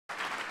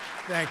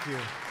Thank you.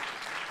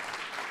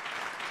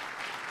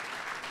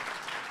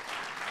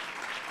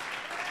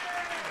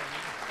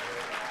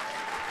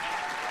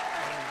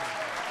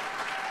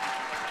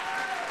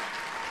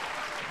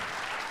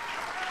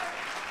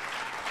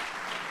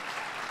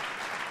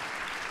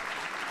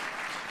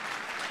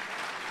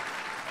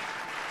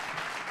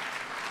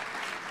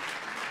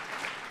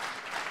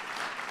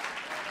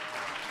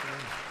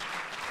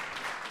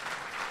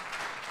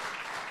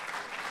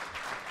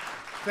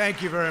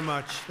 Thank you very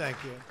much. Thank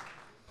you.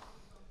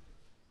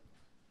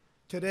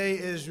 Today,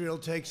 Israel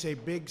takes a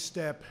big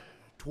step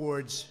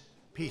towards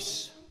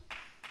peace.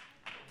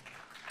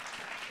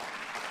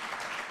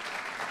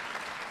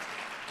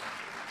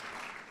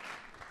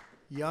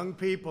 Young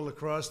people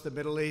across the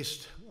Middle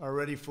East are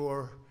ready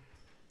for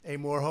a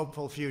more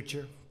hopeful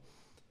future,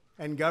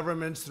 and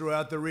governments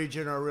throughout the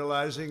region are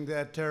realizing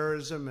that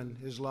terrorism and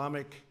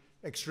Islamic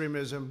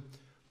extremism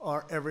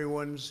are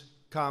everyone's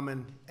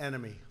common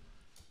enemy.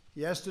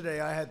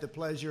 Yesterday, I had the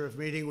pleasure of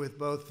meeting with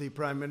both the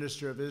Prime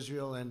Minister of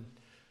Israel and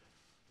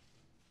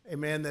a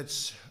man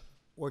that's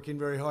working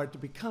very hard to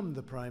become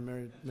the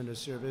Prime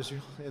Minister of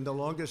Israel in the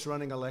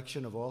longest-running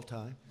election of all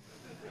time,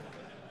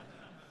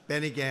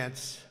 Benny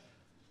Gantz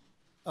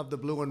of the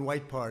Blue and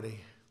White Party.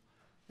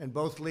 And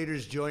both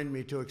leaders joined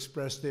me to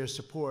express their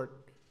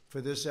support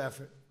for this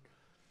effort,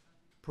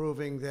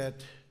 proving that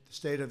the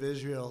state of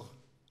Israel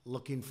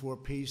looking for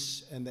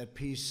peace and that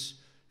peace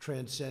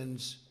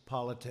transcends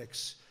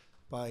politics.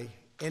 By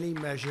any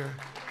measure,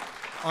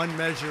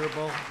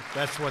 unmeasurable,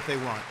 that's what they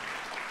want.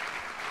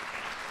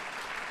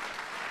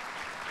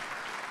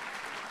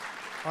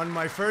 On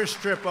my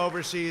first trip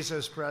overseas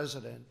as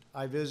president,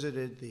 I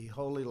visited the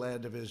Holy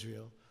Land of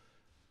Israel.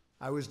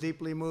 I was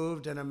deeply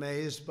moved and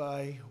amazed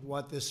by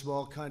what this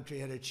small country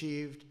had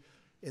achieved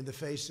in the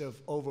face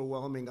of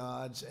overwhelming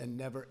odds and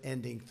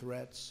never-ending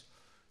threats.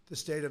 The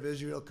state of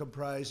Israel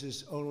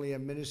comprises only a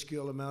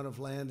minuscule amount of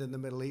land in the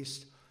Middle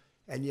East,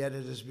 and yet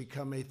it has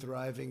become a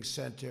thriving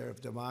center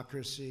of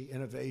democracy,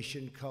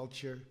 innovation,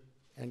 culture,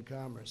 and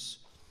commerce.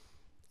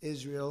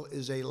 Israel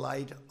is a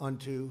light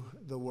unto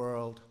the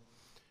world.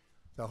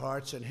 The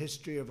hearts and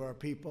history of our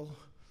people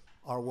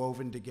are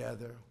woven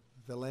together.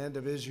 The land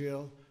of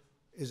Israel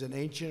is an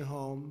ancient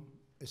home,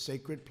 a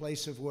sacred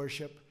place of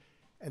worship,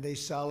 and a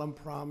solemn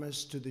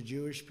promise to the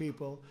Jewish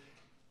people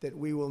that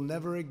we will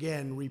never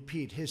again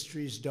repeat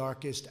history's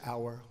darkest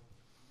hour.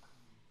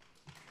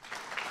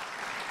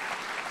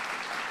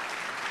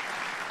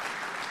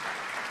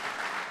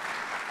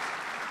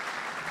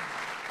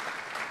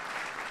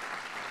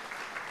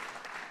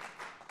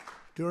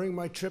 During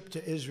my trip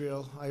to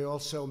Israel, I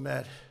also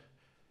met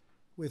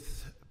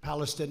with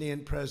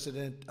Palestinian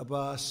President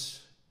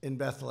Abbas in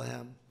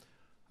Bethlehem.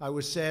 I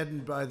was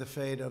saddened by the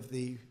fate of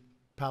the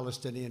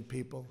Palestinian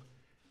people.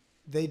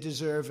 They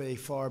deserve a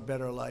far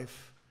better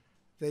life.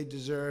 They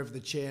deserve the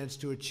chance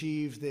to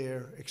achieve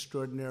their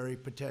extraordinary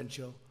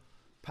potential.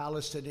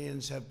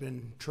 Palestinians have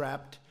been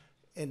trapped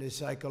in a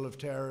cycle of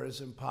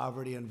terrorism,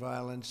 poverty, and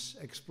violence,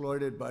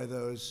 exploited by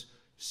those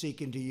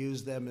seeking to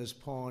use them as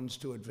pawns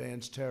to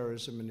advance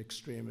terrorism and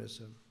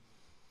extremism.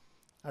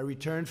 I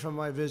returned from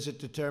my visit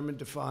determined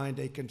to find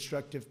a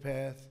constructive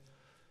path,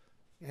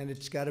 and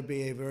it's got to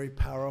be a very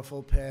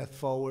powerful path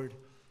forward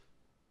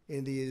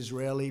in the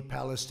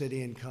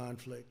Israeli-Palestinian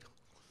conflict.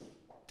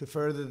 To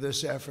further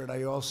this effort,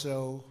 I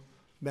also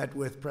met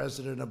with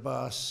President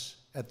Abbas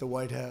at the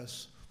White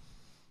House.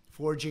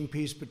 Forging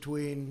peace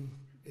between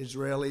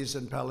Israelis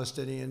and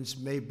Palestinians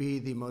may be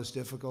the most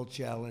difficult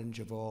challenge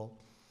of all.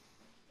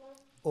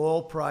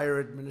 All prior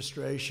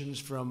administrations,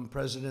 from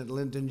President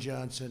Lyndon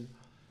Johnson,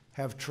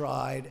 have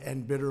tried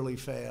and bitterly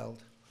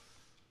failed.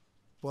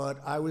 But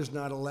I was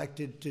not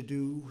elected to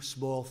do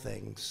small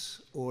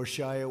things or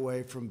shy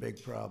away from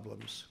big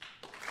problems.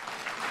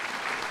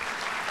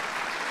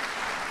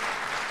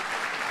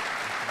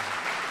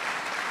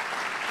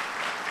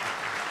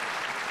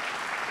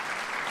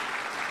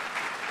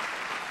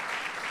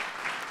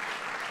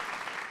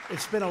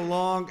 It's been a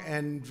long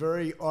and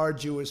very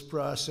arduous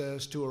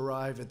process to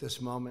arrive at this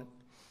moment.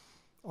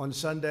 On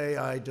Sunday,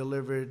 I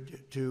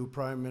delivered to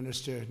Prime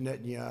Minister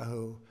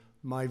Netanyahu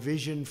my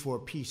vision for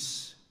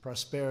peace,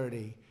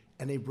 prosperity,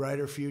 and a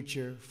brighter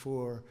future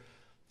for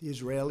the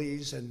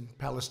Israelis and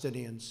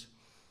Palestinians.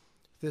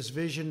 This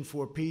vision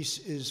for peace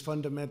is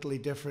fundamentally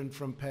different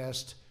from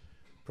past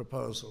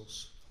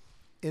proposals.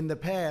 In the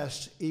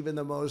past, even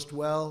the most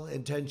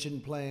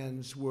well-intentioned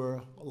plans were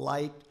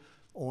light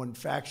on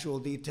factual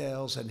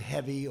details and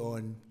heavy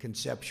on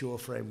conceptual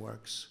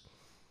frameworks.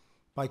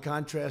 By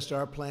contrast,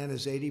 our plan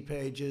is 80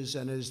 pages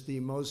and is the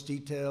most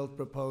detailed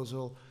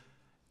proposal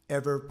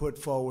ever put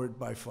forward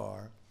by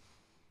far.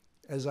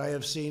 As I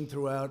have seen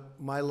throughout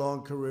my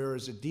long career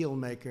as a deal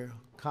maker,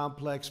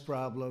 complex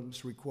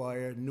problems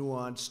require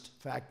nuanced,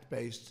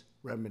 fact-based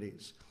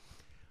remedies.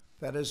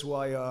 That is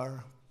why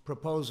our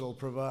proposal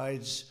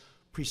provides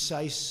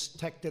precise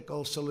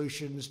technical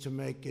solutions to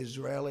make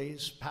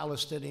Israelis,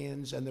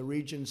 Palestinians, and the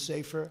region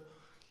safer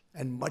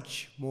and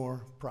much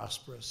more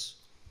prosperous.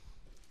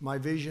 My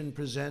vision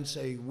presents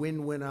a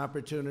win-win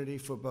opportunity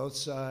for both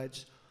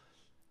sides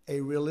a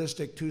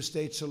realistic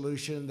two-state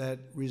solution that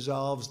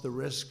resolves the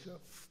risk of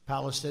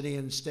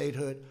Palestinian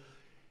statehood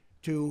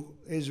to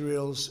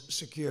Israel's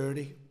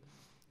security.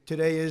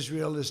 Today,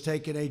 Israel has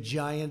taken a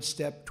giant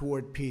step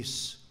toward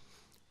peace.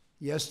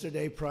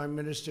 Yesterday, Prime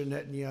Minister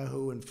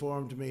Netanyahu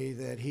informed me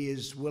that he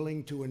is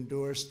willing to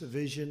endorse the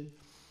vision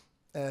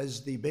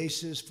as the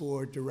basis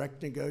for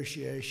direct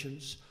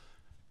negotiations,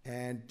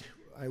 and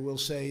I will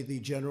say the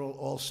general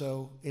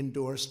also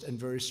endorsed, and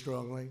very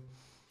strongly,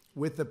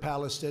 with the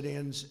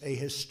Palestinians, a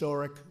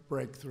historic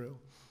breakthrough.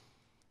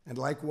 And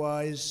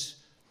likewise,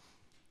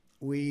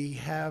 we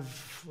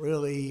have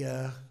really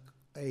a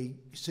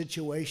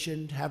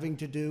situation having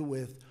to do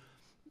with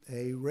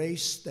a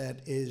race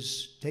that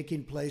is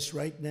taking place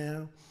right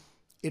now.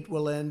 It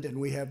will end, and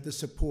we have the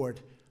support,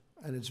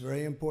 and it's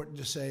very important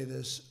to say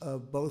this,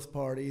 of both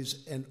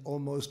parties and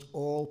almost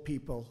all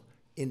people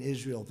in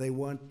Israel. They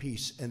want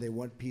peace, and they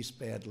want peace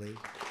badly.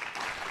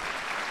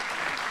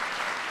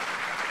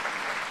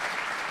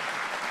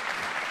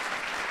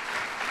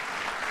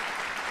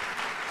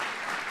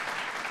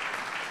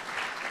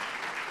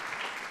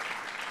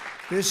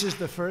 This is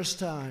the first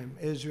time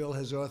Israel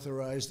has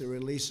authorized the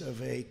release of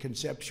a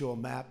conceptual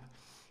map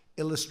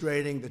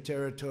illustrating the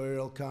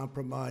territorial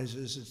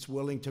compromises it's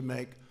willing to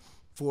make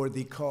for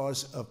the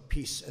cause of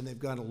peace, and they've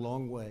gone a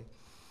long way.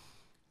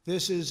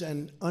 This is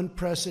an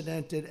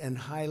unprecedented and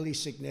highly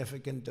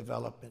significant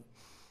development.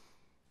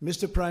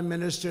 Mr. Prime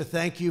Minister,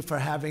 thank you for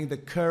having the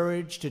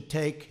courage to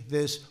take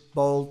this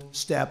bold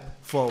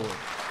step forward.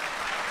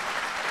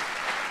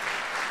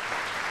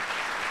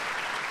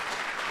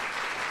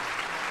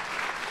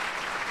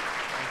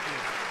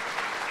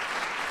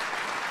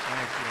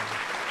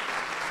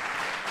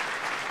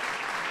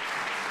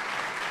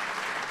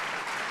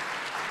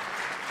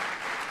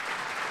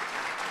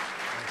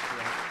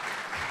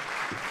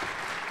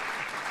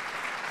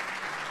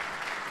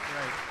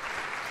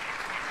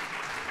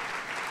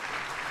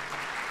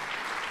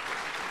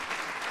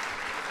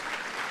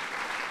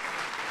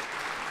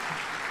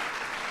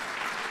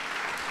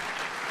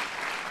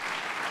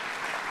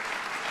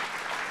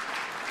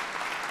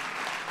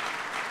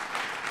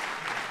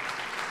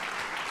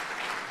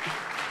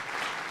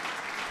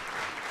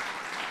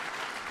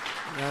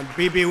 And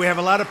Bibi, we have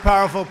a lot of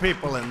powerful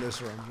people in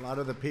this room, a lot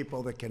of the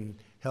people that can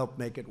help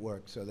make it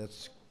work. So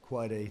that's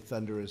quite a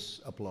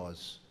thunderous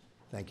applause.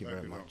 Thank you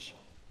very much.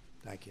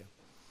 Thank you.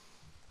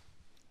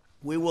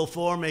 We will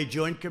form a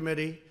joint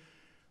committee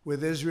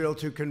with Israel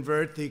to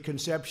convert the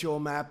conceptual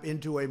map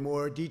into a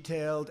more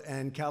detailed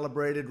and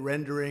calibrated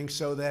rendering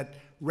so that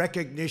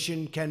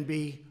recognition can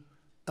be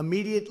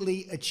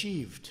immediately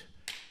achieved.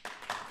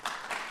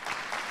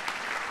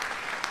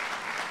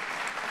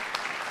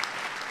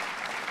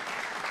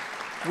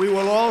 We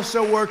will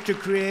also work to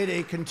create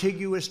a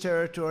contiguous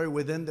territory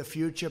within the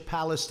future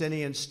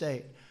Palestinian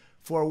state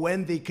for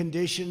when the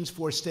conditions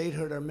for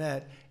statehood are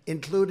met,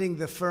 including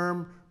the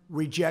firm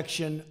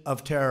rejection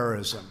of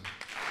terrorism.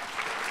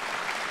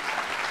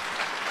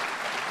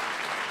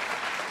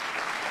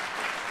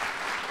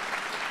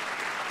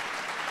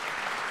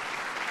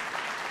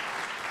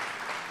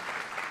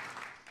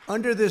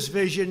 Under this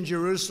vision,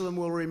 Jerusalem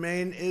will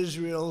remain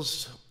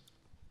Israel's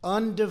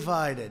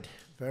undivided,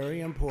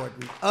 very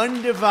important,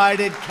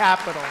 undivided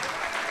capital.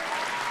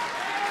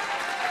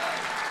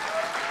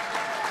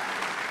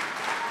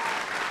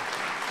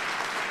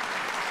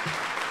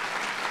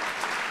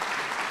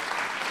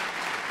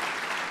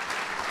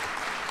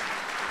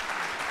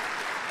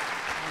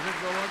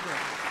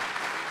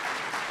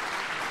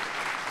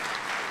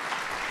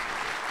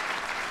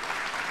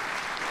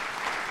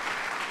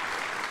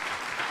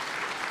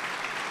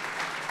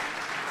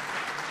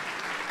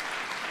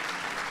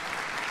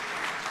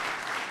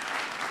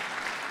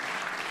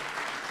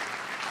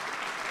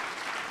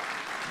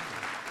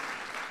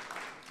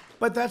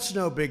 But that's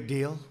no big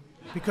deal,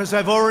 because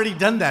I've already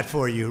done that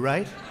for you,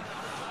 right?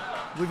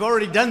 We've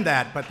already done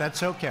that, but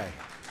that's okay.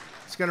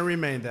 It's going to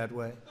remain that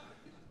way.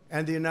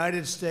 And the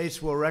United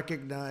States will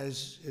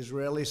recognize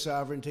Israeli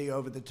sovereignty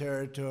over the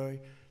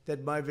territory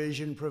that my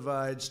vision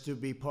provides to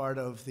be part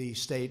of the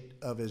state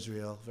of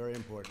Israel. Very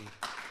important.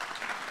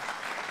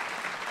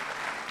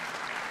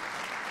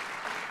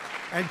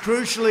 And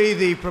crucially,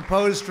 the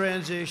proposed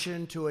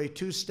transition to a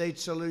two-state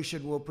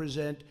solution will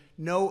present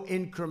no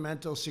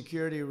incremental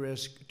security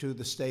risk to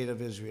the state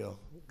of Israel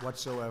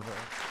whatsoever.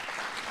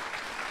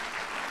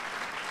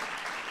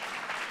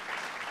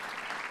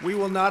 We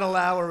will not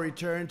allow a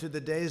return to the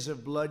days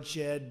of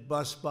bloodshed,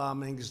 bus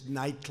bombings,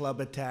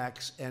 nightclub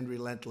attacks, and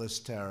relentless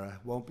terror.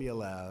 Won't be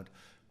allowed.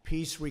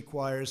 Peace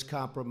requires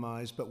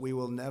compromise, but we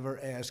will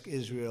never ask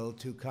Israel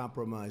to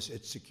compromise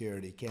its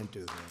security. Can't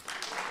do that.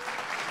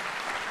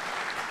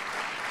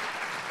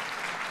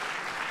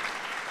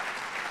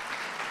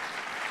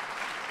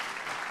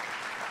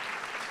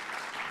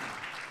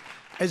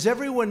 As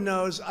everyone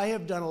knows, I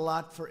have done a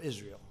lot for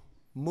Israel,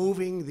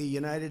 moving the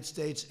United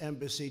States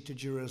Embassy to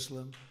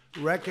Jerusalem,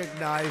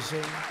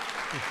 recognizing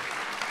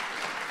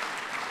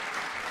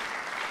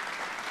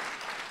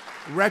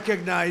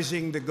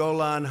the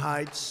Golan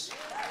Heights,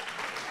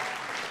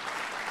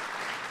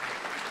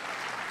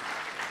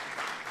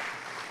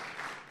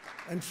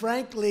 And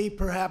frankly,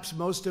 perhaps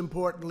most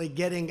importantly,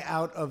 getting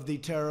out of the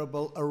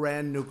terrible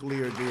Iran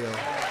nuclear deal.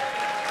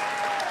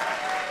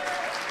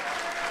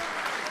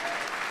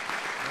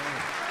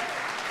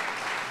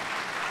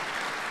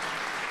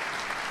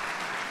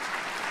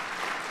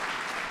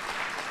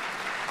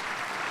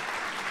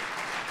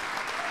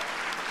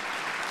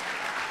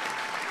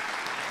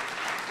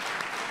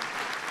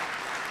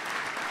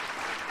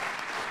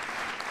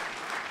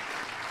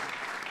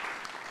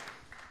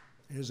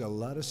 There's a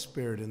lot of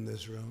spirit in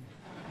this room.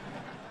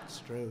 It's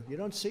true. You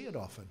don't see it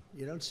often.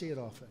 You don't see it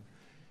often.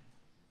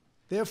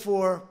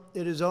 Therefore,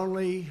 it is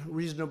only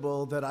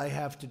reasonable that I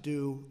have to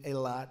do a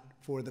lot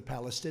for the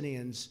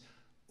Palestinians,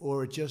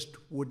 or it just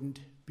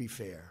wouldn't be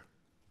fair.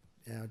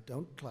 Now,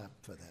 don't clap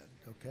for that,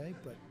 okay?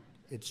 But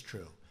it's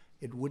true.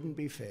 It wouldn't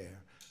be fair.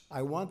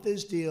 I want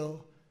this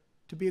deal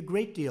to be a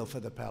great deal for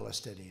the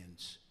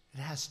Palestinians. It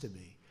has to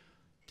be.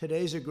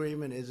 Today's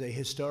agreement is a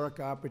historic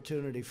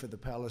opportunity for the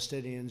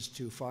Palestinians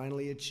to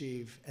finally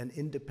achieve an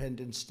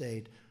independent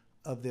state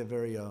of their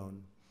very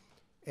own.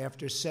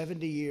 After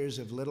 70 years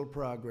of little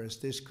progress,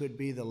 this could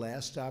be the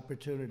last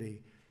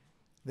opportunity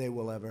they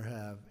will ever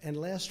have, and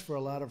last for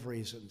a lot of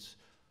reasons.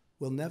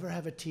 We'll never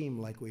have a team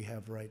like we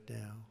have right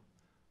now.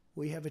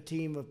 We have a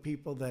team of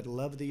people that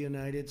love the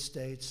United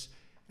States,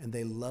 and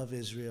they love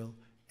Israel,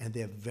 and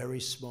they're very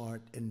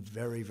smart and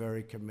very,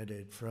 very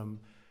committed, from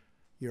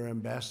your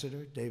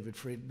ambassador, David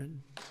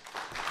Friedman,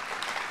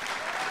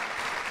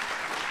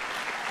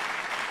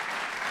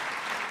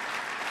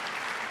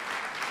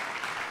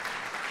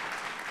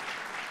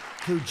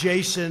 to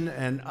Jason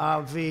and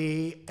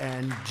Avi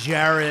and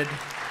Jared,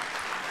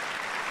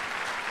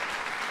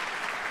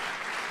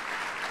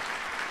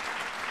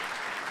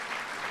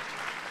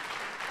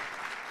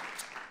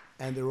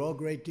 and they're all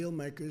great deal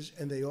makers,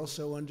 and they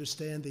also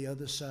understand the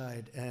other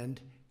side, and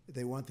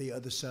they want the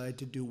other side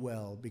to do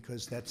well,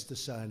 because that's the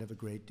sign of a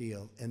great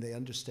deal, and they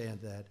understand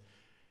that.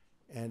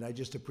 And I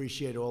just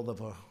appreciate all of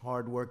the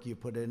hard work you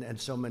put in, and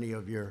so many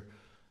of your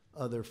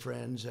other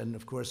friends, and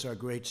of course our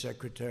great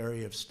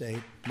Secretary of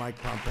State,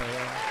 Mike Pompeo.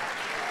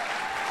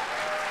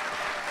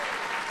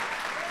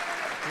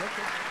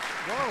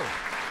 Whoa.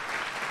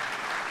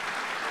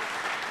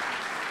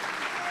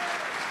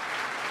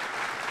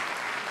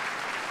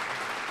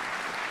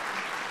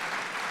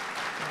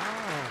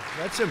 Wow,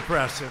 that's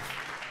impressive.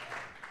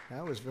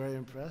 That was very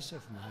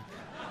impressive, Mike.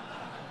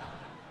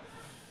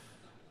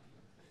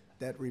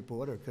 That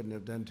reporter couldn't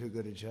have done too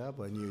good a job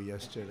on you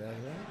yesterday,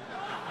 right?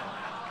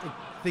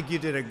 I think you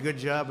did a good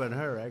job on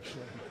her,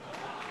 actually.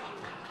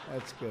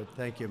 That's good.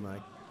 Thank you,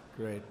 Mike.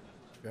 Great.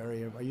 Are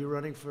you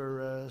running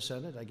for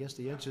Senate? I guess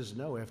the answer is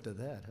no after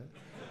that, huh?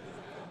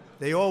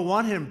 They all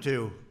want him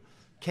to.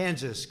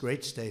 Kansas,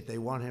 great state. They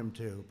want him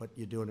to, but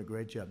you're doing a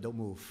great job. Don't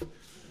move.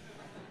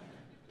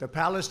 The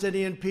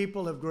Palestinian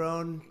people have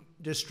grown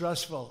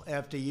distrustful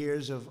after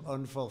years of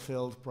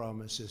unfulfilled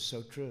promises.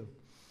 So true.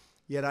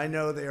 Yet I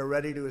know they are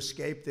ready to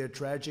escape their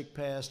tragic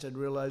past and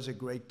realize a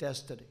great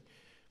destiny.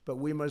 But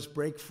we must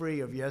break free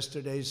of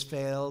yesterday's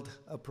failed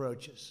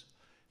approaches.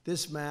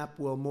 This map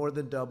will more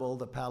than double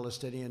the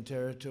Palestinian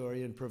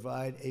territory and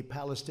provide a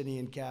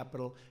Palestinian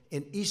capital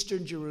in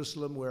eastern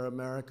Jerusalem, where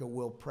America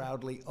will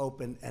proudly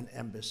open an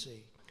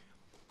embassy.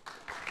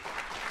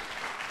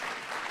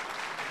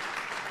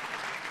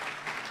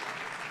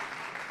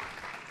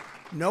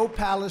 No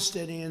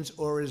Palestinians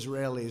or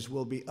Israelis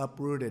will be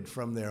uprooted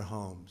from their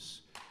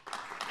homes.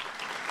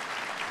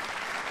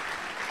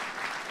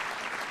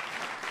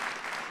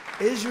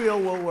 Israel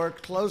will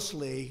work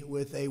closely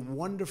with a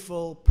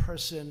wonderful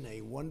person,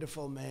 a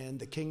wonderful man,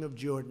 the King of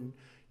Jordan,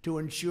 to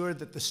ensure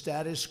that the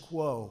status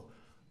quo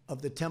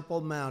of the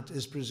Temple Mount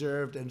is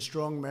preserved and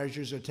strong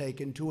measures are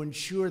taken to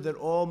ensure that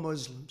all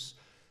Muslims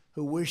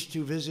who wish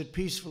to visit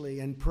peacefully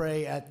and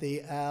pray at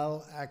the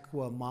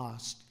Al-Aqsa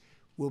Mosque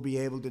will be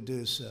able to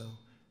do so.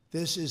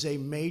 This is a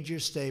major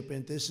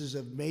statement. This is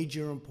of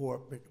major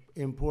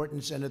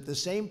importance. And at the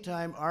same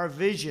time, our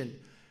vision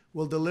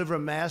will deliver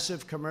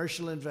massive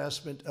commercial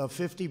investment of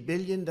 $50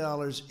 billion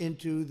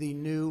into the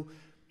new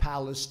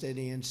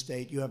Palestinian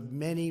state. You have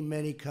many,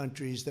 many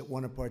countries that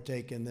want to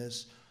partake in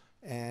this,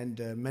 and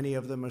many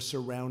of them are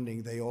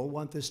surrounding. They all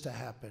want this to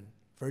happen.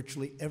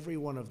 Virtually every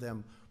one of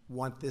them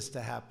want this to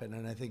happen,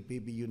 and I think,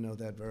 Bibi, you know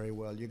that very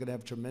well. You're going to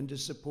have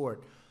tremendous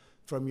support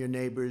from your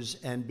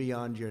neighbors and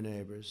beyond your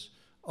neighbors.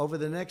 Over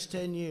the next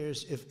 10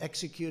 years, if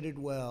executed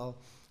well,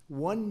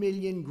 1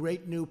 million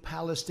great new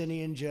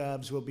Palestinian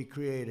jobs will be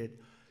created.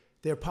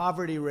 Their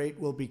poverty rate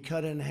will be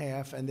cut in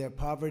half, and their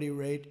poverty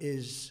rate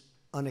is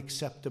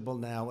unacceptable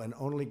now and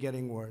only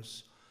getting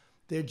worse.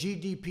 Their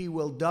GDP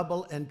will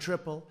double and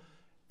triple,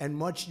 and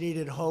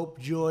much-needed hope,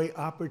 joy,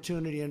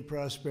 opportunity, and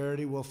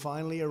prosperity will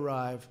finally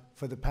arrive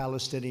for the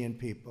Palestinian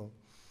people.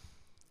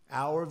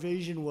 Our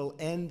vision will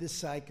end the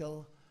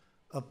cycle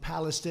of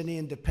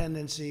Palestinian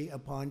dependency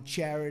upon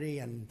charity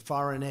and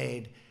foreign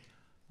aid.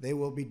 They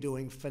will be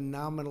doing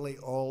phenomenally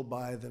all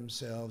by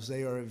themselves.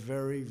 They are a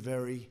very,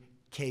 very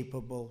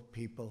capable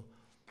people.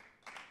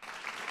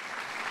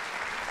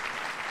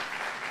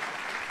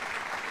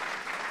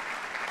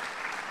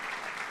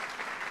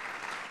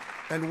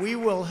 And we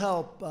will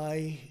help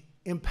by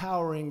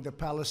empowering the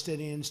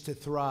Palestinians to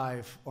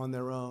thrive on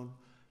their own.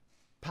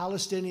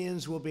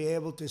 Palestinians will be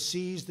able to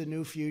seize the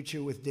new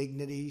future with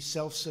dignity,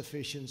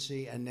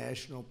 self-sufficiency, and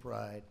national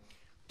pride.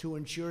 To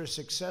ensure a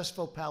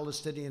successful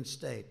Palestinian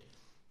state,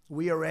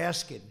 we are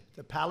asking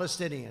the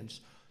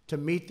Palestinians to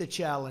meet the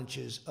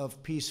challenges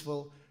of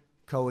peaceful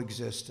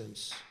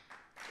coexistence.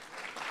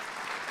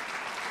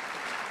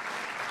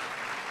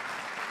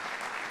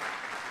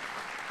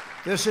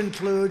 This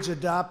includes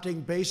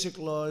adopting basic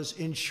laws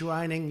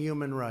enshrining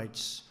human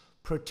rights,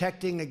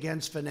 protecting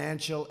against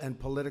financial and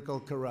political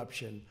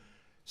corruption,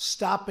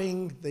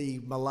 stopping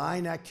the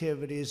malign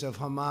activities of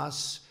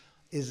Hamas,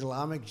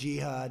 Islamic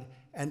Jihad,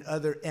 and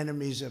other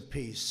enemies of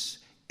peace,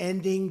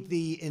 ending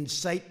the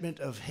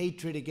incitement of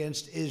hatred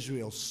against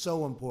Israel,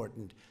 so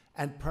important,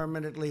 and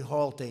permanently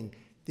halting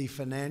the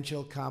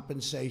financial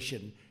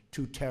compensation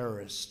to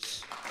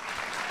terrorists.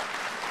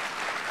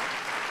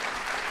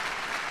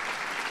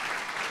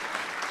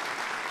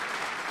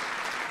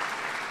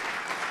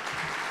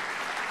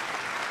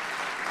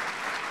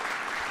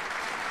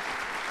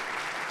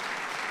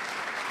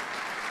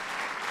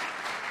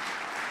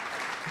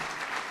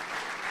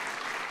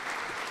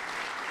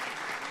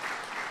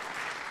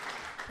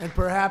 And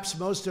perhaps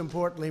most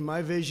importantly,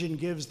 my vision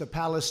gives the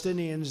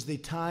Palestinians the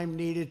time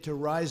needed to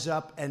rise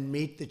up and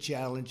meet the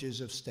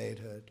challenges of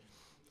statehood.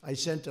 I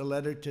sent a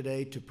letter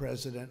today to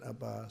President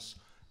Abbas.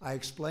 I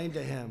explained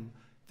to him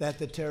that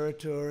the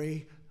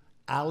territory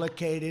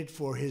allocated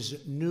for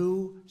his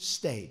new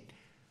state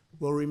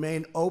will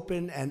remain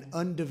open and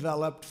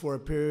undeveloped for a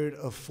period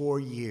of 4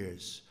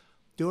 years.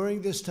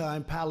 During this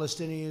time,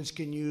 Palestinians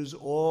can use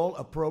all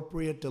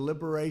appropriate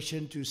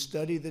deliberation to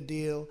study the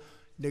deal,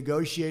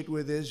 negotiate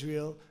with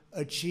Israel,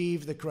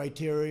 achieve the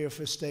criteria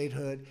for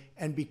statehood,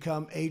 and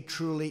become a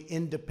truly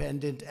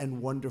independent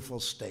and wonderful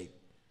state.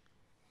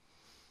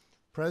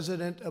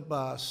 President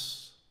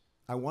Abbas,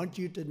 I want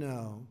you to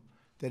know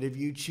that if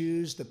you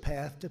choose the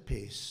path to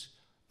peace,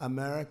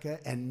 America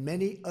and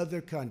many other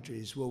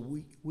countries,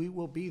 we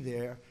will be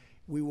there.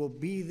 We will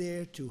be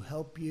there to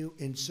help you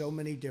in so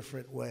many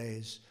different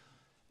ways,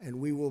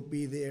 and we will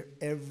be there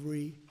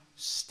every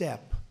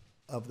step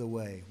of the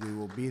way. We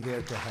will be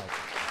there to help.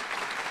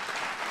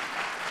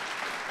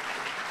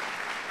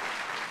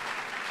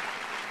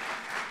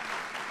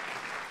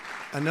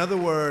 In other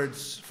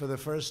words, for the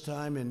first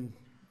time in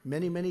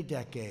many, many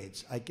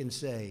decades, I can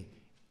say,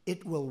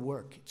 it will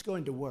work. It's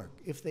going to work.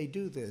 If they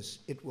do this,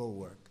 it will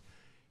work.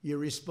 Your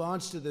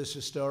response to this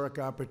historic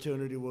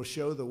opportunity will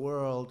show the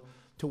world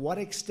to what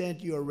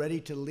extent you are ready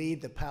to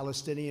lead the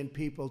Palestinian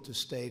people to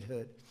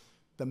statehood.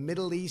 The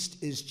Middle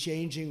East is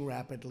changing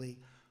rapidly.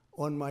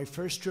 On my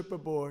first trip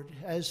aboard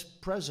as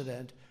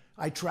president,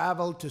 I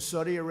traveled to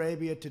Saudi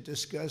Arabia to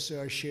discuss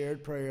our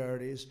shared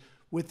priorities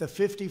with the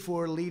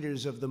 54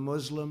 leaders of the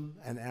Muslim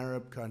and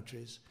Arab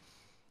countries.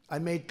 I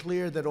made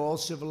clear that all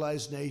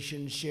civilized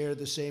nations share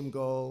the same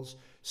goals,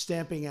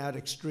 stamping out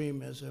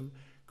extremism,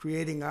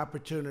 creating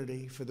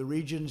opportunity for the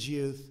region's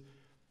youth,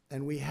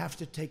 and we have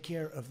to take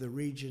care of the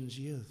region's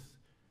youth.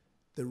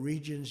 The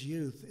region's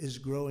youth is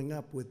growing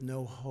up with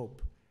no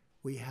hope.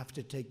 We have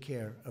to take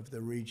care of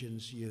the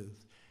region's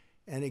youth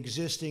and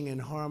existing in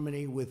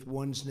harmony with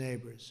one's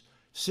neighbors.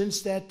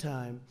 Since that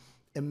time,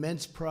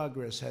 immense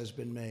progress has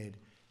been made.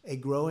 A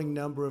growing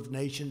number of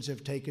nations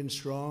have taken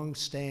strong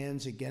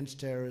stands against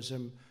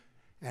terrorism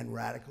and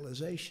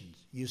radicalization.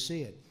 You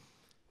see it.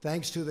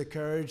 Thanks to the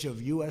courage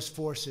of U.S.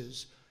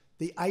 forces,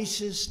 the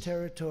ISIS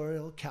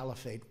territorial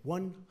caliphate,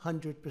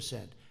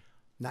 100%,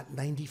 not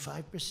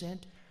 95%,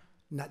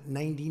 not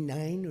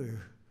 99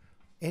 or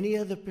any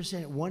other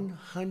percent,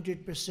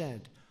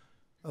 100%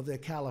 of the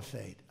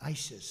caliphate,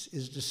 ISIS,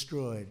 is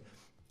destroyed,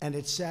 and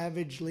its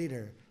savage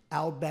leader,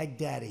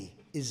 al-Baghdadi,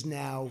 is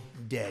now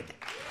dead.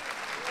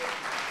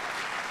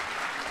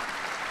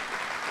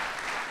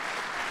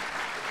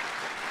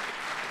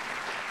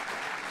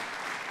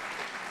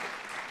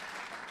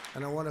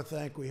 And I want to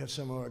thank, we have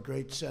some of our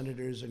great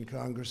senators and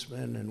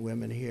congressmen and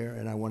women here,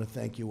 and I want to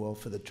thank you all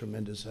for the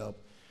tremendous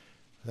help.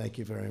 Thank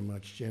you very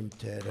much, Jim,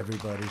 Ted,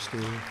 everybody,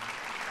 Steve.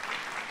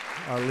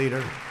 Our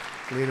leader,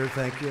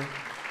 thank you.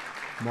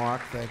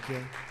 Mark, thank you.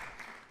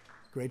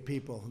 Great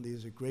people.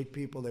 These are great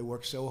people. They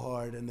work so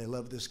hard, and they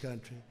love this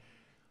country.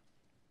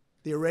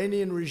 The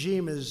Iranian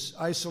regime is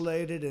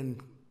isolated and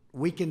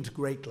weakened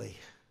greatly.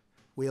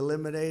 We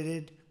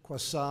eliminated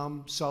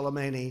Qasem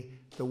Soleimani,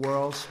 the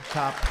world's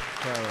top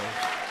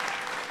terrorist.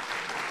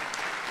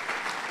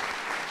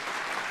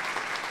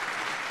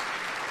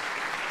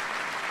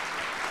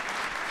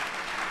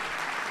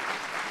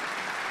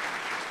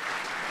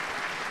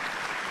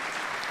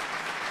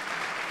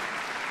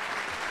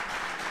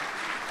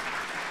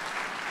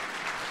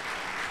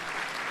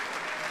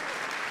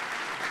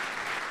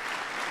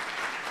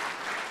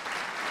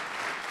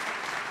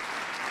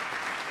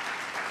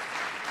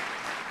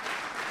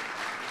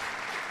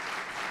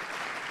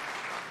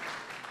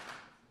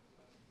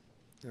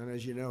 And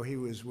as you know, he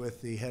was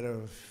with the head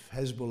of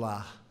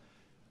Hezbollah.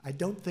 I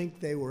don't think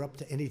they were up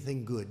to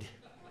anything good.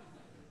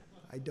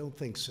 I don't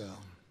think so.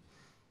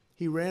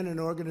 He ran an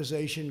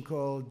organization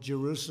called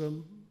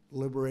Jerusalem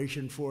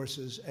Liberation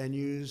Forces and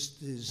used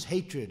his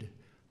hatred,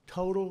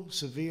 total,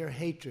 severe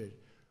hatred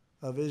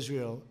of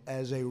Israel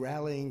as a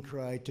rallying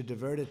cry to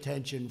divert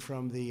attention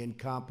from the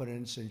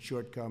incompetence and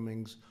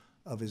shortcomings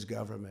of his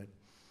government.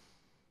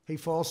 He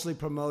falsely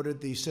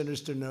promoted the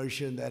sinister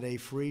notion that a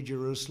free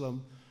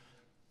Jerusalem,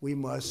 we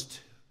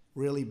must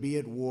really be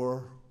at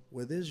war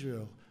with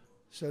Israel.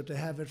 So to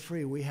have it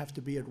free, we have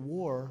to be at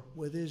war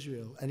with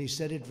Israel. And he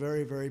said it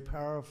very, very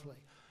powerfully.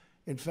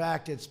 In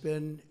fact, it's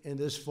been in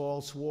this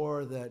false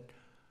war that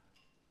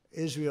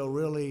Israel,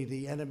 really,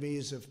 the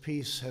enemies of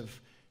peace, have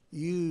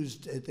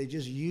used it. They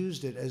just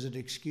used it as an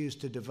excuse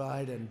to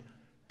divide and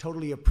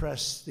totally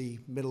oppress the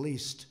Middle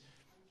East.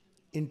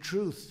 In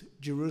truth,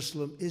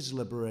 Jerusalem is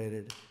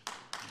liberated.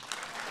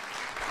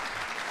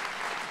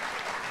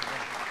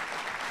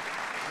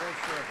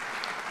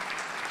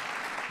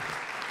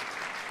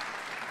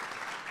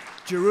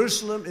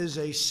 Jerusalem is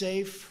a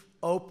safe,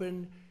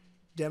 open,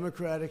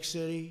 democratic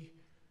city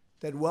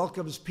that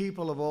welcomes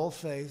people of all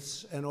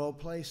faiths and all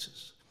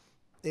places.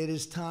 It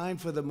is time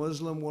for the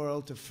Muslim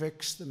world to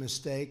fix the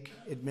mistake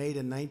it made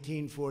in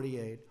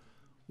 1948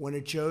 when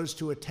it chose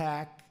to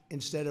attack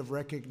instead of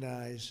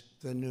recognize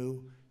the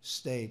new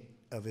state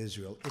of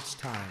Israel. It's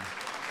time.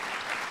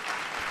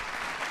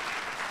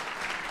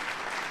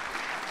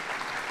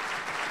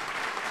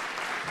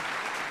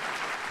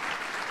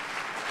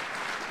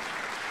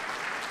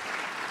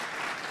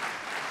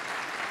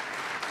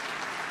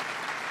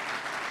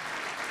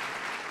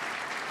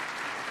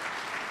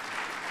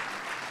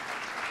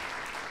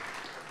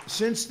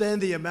 Since then,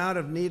 the amount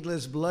of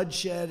needless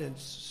bloodshed and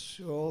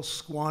all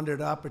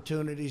squandered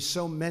opportunities,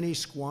 so many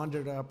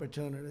squandered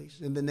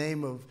opportunities in the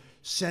name of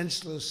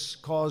senseless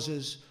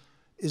causes,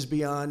 is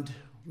beyond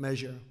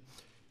measure.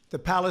 The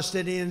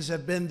Palestinians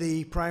have been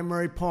the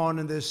primary pawn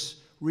in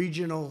this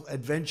regional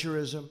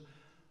adventurism,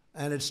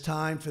 and it's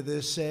time for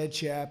this sad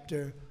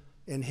chapter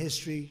in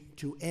history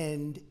to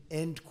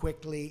end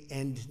quickly,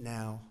 end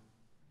now.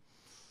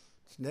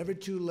 It's never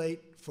too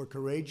late for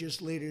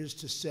courageous leaders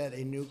to set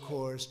a new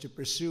course, to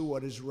pursue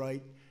what is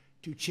right,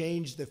 to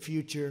change the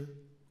future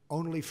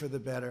only for the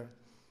better.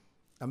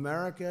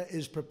 America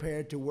is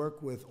prepared to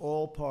work with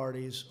all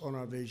parties on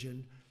our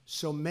vision.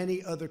 So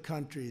many other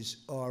countries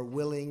are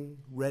willing,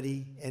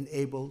 ready, and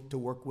able to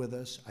work with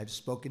us. I've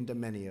spoken to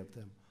many of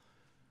them.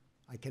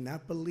 I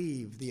cannot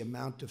believe the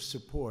amount of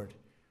support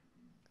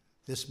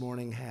this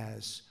morning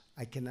has.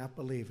 I cannot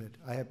believe it.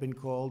 I have been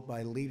called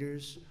by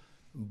leaders,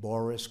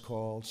 Boris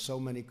called, so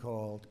many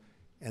called,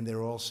 and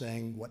they're all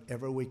saying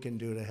whatever we can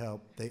do to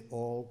help. They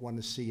all want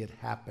to see it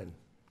happen.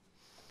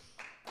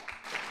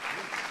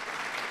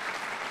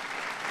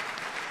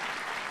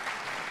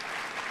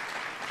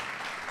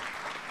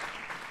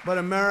 But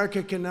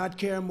America cannot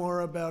care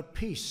more about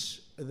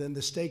peace than the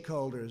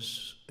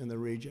stakeholders in the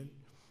region.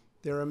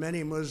 There are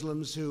many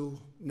Muslims who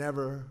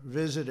never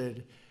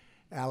visited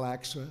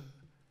Al-Aqsa,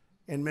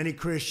 and many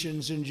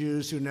Christians and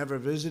Jews who never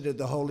visited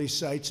the holy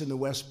sites in the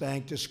West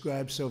Bank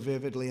described so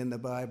vividly in the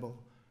Bible.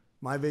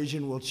 My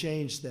vision will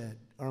change that.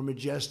 Our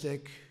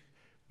majestic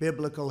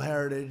biblical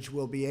heritage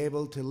will be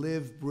able to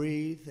live,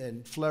 breathe,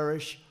 and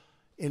flourish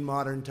in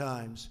modern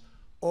times.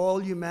 All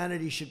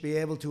humanity should be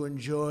able to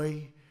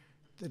enjoy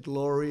the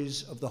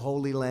glories of the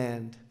Holy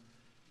Land.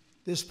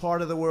 This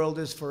part of the world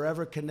is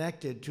forever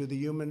connected to the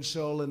human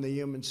soul and the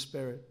human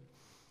spirit.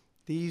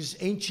 These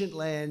ancient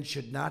lands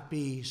should not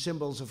be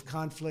symbols of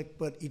conflict,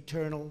 but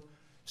eternal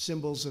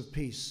symbols of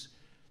peace.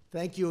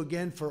 Thank you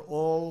again for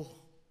all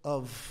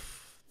of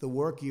the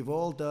work you've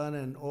all done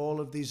and all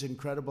of these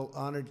incredible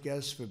honored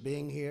guests for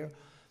being here.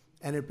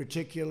 And in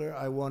particular,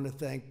 I want to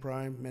thank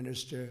Prime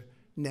Minister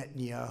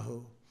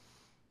Netanyahu.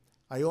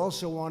 I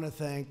also want to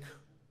thank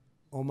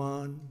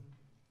Oman,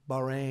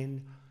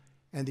 Bahrain,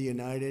 and the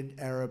United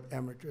Arab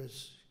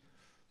Emirates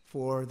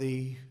for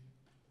the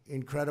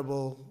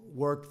incredible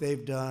work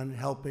they've done,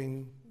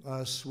 helping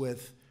us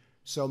with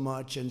so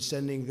much and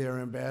sending their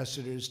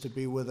ambassadors to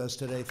be with us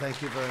today.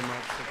 Thank you very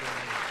much for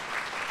being here.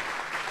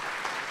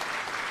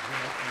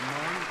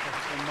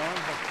 Oman,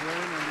 Bahrain,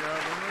 and the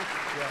Arab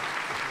Emirates? Yeah.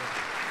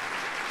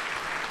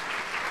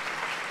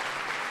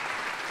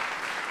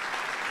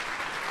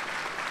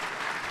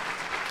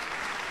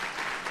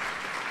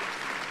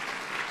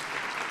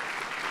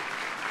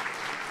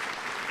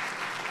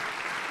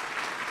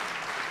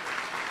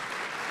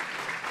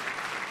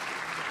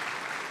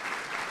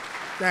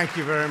 Thank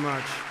you very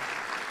much.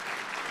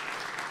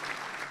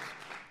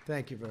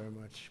 Thank you very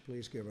much.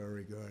 Please give our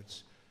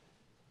regards.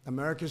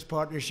 America's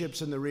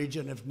partnerships in the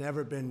region have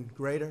never been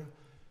greater,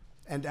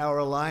 and our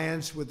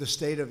alliance with the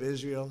State of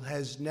Israel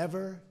has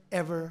never,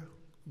 ever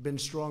been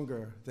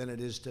stronger than it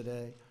is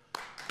today.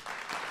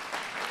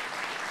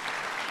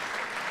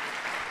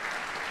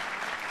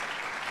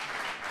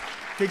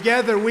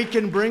 Together, we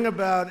can bring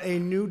about a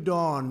new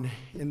dawn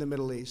in the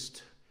Middle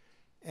East.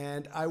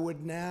 And I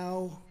would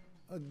now,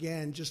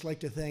 again, just like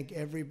to thank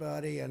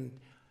everybody, and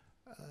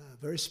A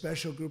very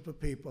special group of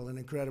people, an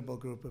incredible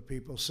group of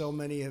people. So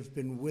many have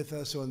been with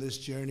us on this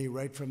journey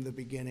right from the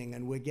beginning,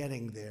 and we're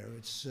getting there.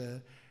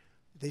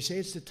 They say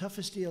it's the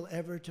toughest deal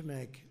ever to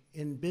make.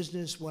 In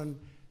business, when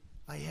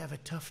I have a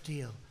tough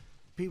deal,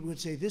 people would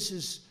say, this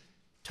is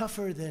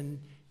tougher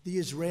than the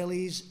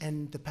Israelis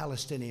and the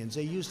Palestinians.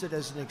 They used it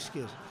as an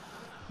excuse,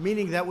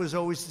 meaning that was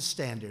always the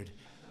standard.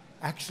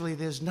 Actually,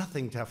 there's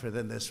nothing tougher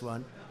than this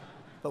one,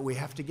 but we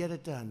have to get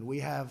it done. We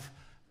have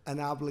an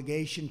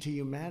obligation to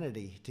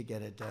humanity to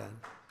get it done.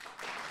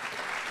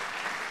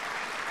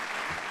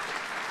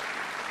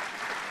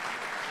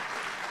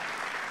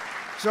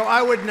 So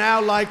I would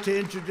now like to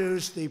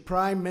introduce the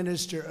Prime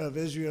Minister of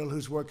Israel,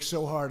 who's worked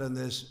so hard on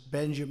this,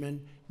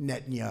 Benjamin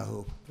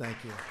Netanyahu.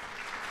 Thank you.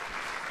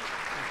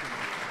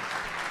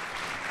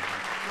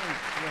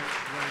 Great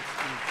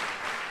speech.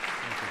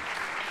 Thank you.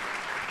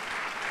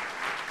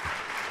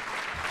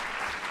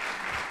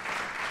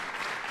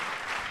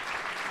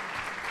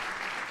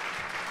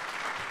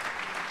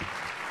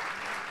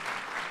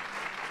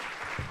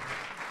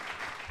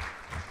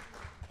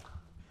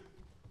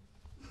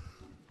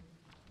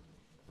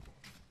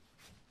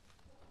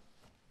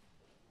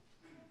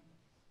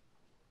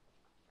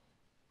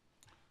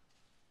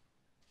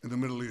 In the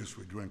Middle East,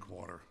 we drink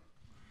water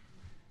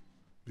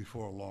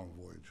before a long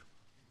voyage.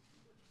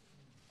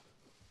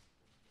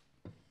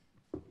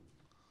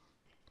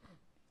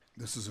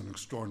 This is an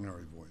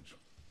extraordinary voyage.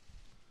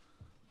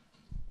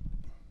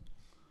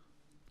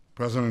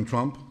 President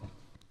Trump,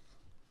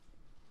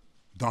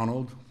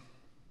 Donald,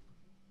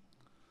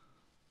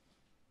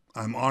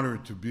 I'm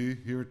honored to be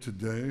here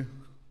today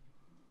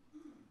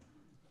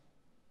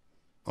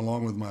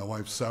along with my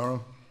wife, Sarah,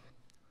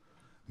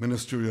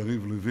 Minister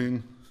Yariv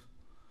Levin,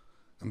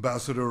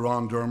 Ambassador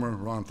Ron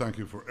Dermer. Ron, thank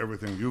you for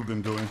everything you've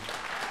been doing.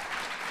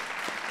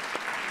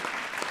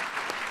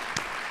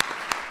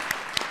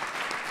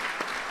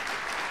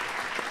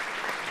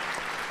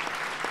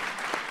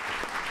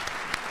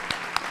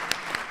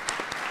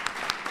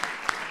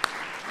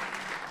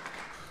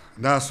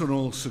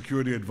 National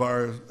Security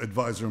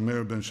Advisor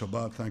Meir Ben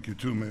Shabbat, thank you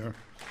too, Mayor.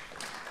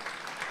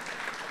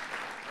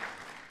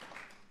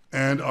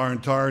 And our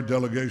entire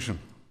delegation.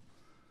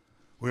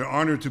 We are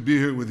honored to be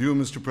here with you,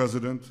 Mr.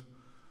 President,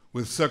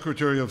 with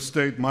Secretary of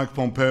State Mike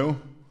Pompeo.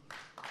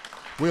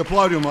 We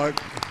applaud you, Mike.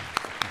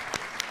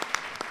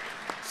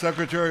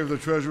 Secretary of the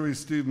Treasury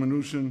Steve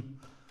Mnuchin,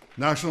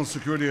 National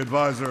Security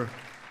Advisor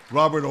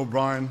Robert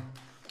O'Brien,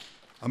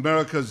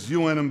 America's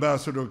UN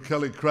Ambassador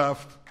Kelly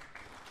Craft,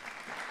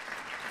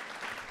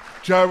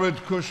 Jared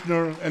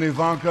Kushner and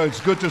Ivanka,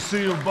 it's good to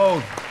see you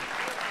both.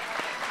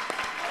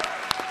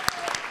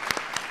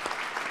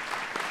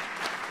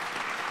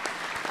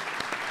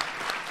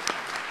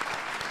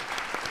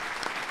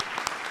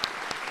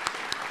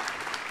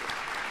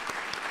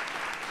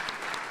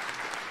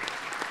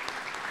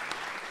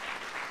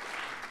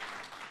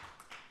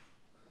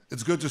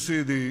 It's good to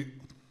see the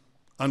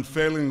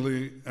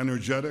unfailingly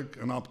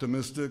energetic and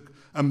optimistic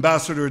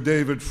Ambassador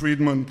David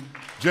Friedman,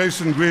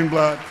 Jason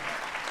Greenblatt,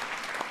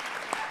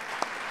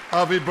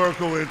 Avi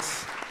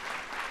Berkowitz,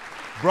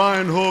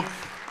 Brian Hook,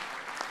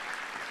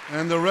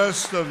 and the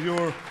rest of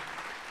your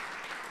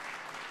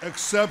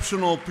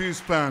exceptional peace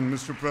band,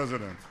 Mr.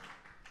 President.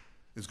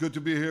 It's good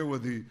to be here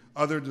with the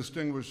other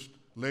distinguished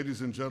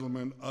ladies and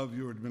gentlemen of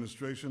your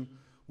administration,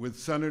 with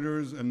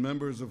senators and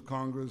members of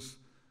Congress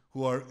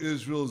who are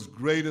Israel's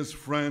greatest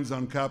friends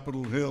on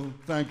Capitol Hill.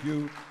 Thank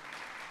you.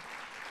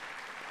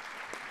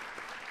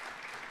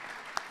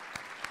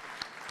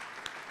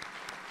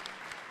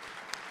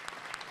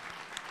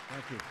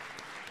 Thank you.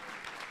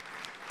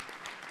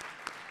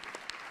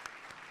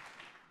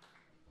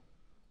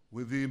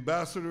 With the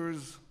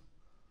ambassadors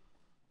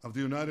of the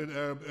United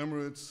Arab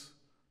Emirates,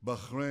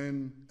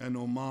 Bahrain, and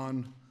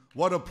Oman,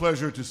 what a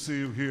pleasure to see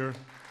you here,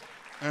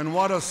 and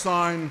what a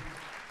sign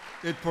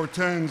it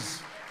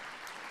portends.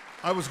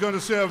 I was going to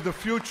say of the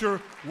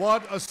future,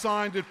 what a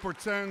sign it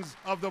portends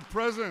of the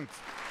present.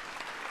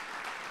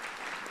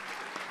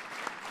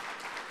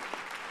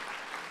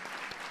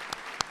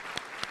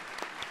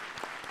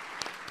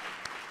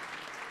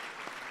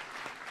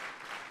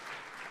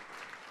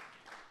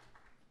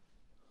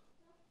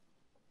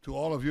 To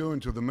all of you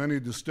and to the many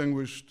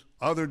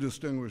other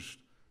distinguished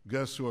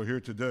guests who are here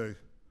today,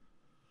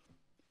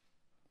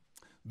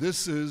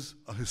 this is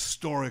a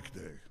historic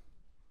day.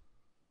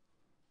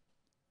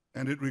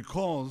 And it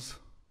recalls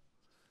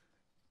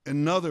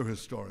another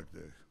historic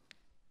day.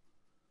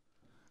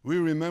 We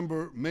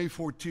remember May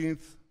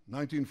 14th,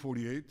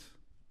 1948,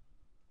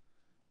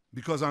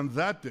 because on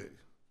that day,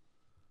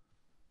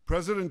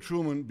 President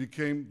Truman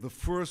became the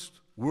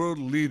first world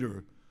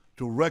leader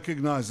to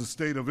recognize the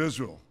state of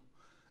Israel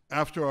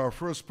after our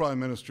first Prime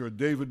Minister,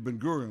 David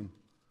Ben-Gurion,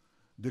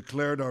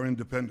 declared our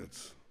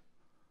independence.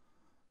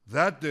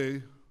 That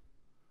day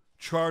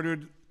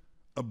chartered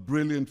a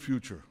brilliant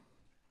future.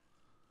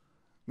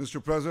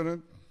 Mr.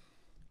 President,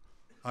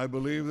 I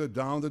believe that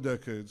down the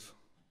decades,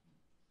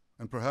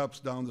 and perhaps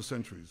down the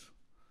centuries,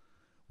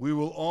 we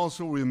will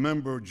also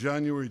remember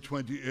January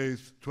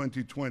 28th,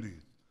 2020,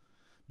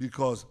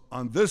 because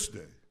on this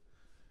day,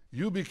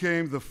 you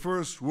became the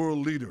first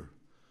world leader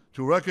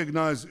to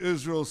recognize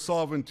Israel's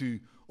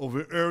sovereignty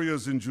over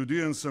areas in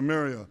Judea and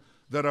Samaria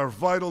that are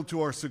vital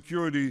to our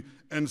security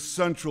and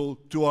central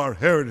to our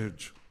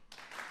heritage.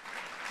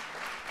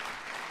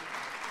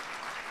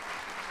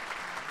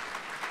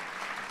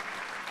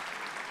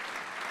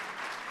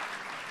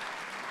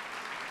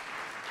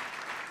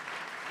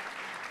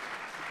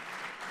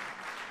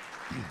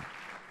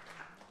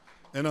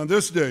 And on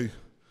this day,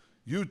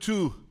 you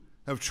too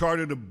have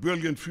charted a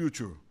brilliant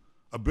future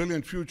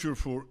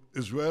for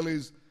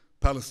Israelis,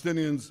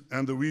 Palestinians,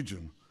 and the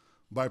region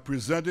by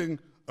presenting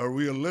a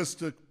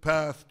realistic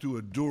path to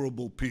a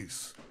durable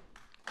peace.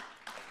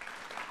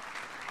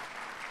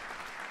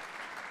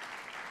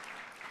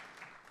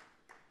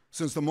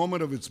 Since the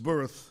moment of its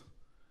birth,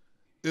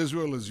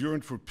 Israel has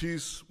yearned for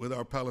peace with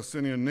our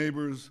Palestinian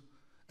neighbors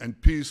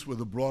and peace with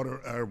the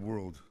broader Arab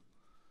world.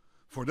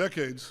 For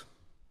decades,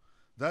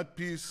 that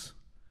peace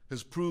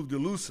has proved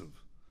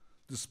elusive,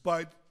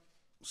 despite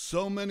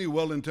so many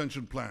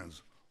well-intentioned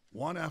plans.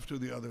 One after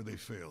the other, they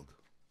failed.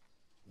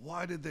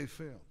 Why did they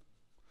fail?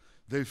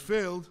 They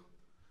failed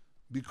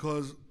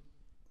because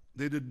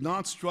they did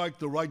not strike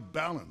the right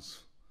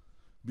balance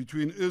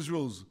between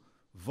Israel's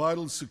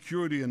vital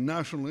security and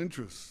national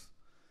interests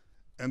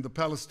and the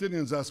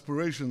Palestinians'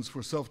 aspirations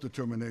for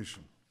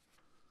self-determination.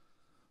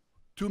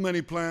 Too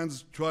many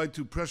plans tried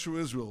to pressure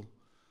Israel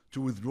to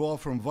withdraw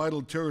from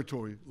vital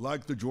territory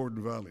like the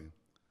Jordan Valley.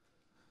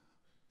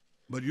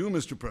 But you,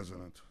 Mr.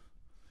 President,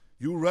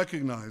 you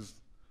recognized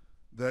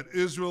that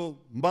Israel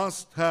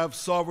must have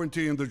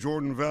sovereignty in the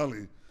Jordan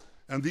Valley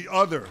and in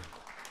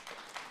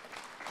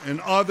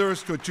other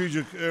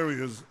strategic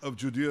areas of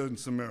Judea and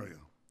Samaria.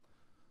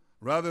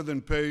 Rather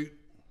than pay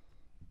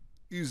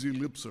easy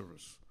lip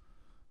service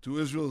to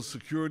Israel's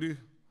security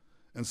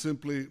and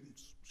simply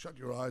shut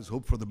your eyes,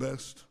 hope for the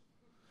best,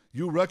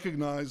 you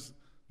recognize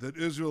that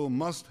Israel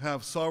must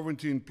have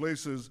sovereignty in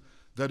places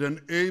that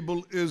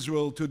enable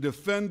Israel to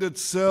defend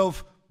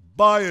itself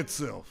by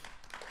itself.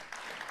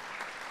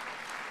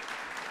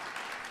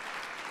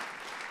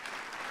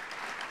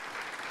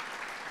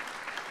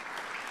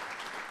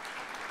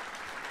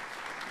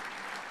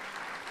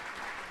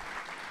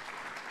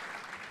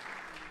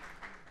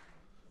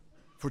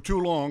 For too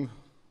long,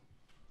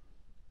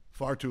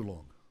 far too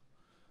long,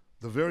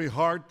 the very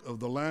heart of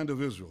the land of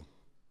Israel,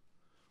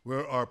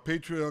 where our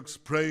patriarchs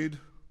prayed,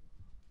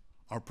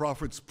 our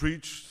prophets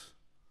preached,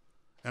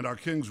 and our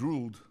kings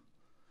ruled,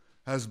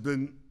 has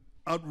been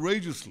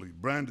outrageously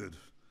branded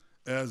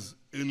as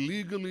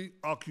illegally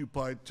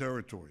occupied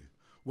territory.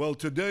 Well,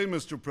 today,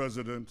 Mr.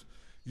 President,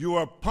 you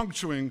are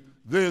puncturing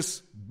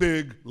this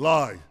big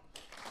lie.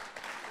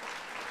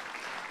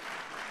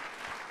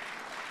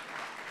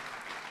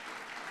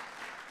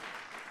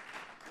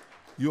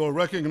 You are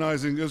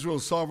recognizing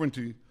Israel's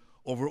sovereignty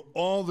over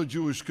all the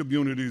Jewish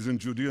communities in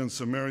Judea and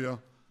Samaria,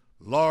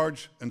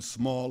 large and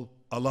small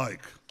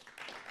alike.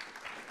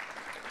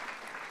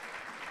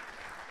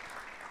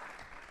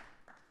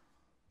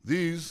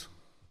 These,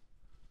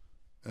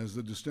 as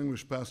the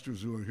distinguished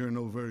pastors who are here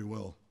know very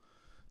well,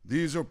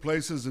 these are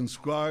places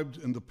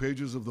inscribed in the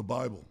pages of the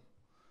Bible.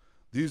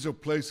 These are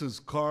places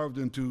carved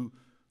into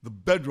the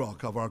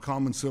bedrock of our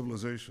common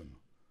civilization.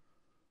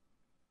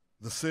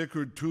 The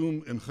sacred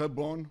tomb in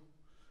Hebron,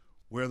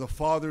 where the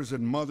fathers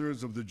and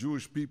mothers of the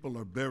Jewish people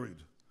are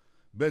buried.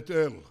 Beth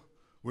El,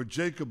 where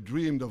Jacob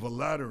dreamed of a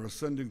ladder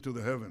ascending to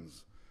the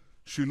heavens.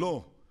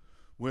 Shiloh,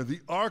 where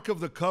the Ark of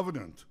the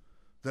Covenant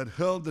that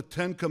held the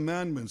 10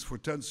 Commandments for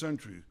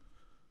centuries.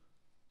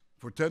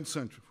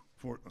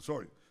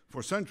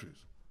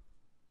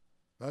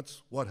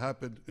 That's what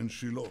happened in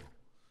Shiloh.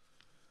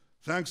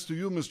 Thanks to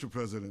you, Mr.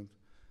 President,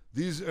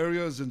 these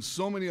areas and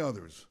so many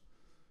others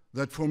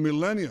that for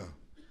millennia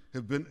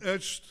have been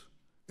etched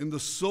in the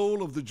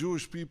soul of the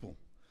Jewish people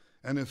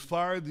and have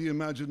fired the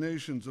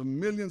imaginations of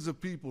millions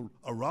of people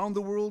around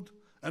the world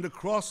and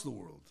across the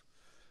world.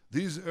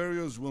 These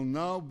areas will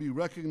now be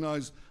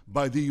recognized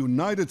by the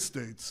United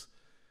States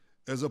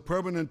as a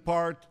permanent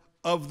part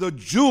of the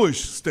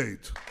Jewish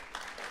state.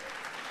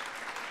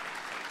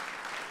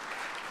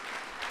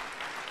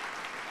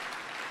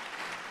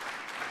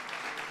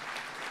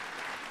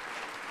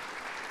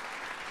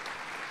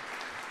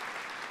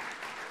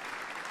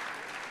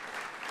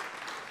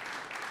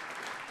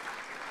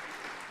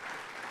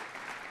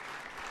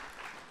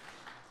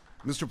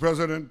 Mr.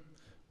 President,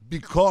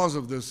 because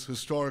of this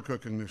historic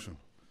recognition,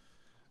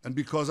 and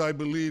because I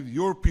believe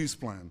your peace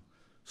plan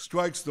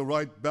strikes the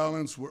right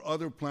balance where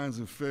other plans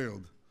have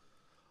failed,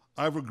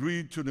 I've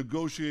agreed to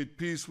negotiate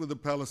peace with the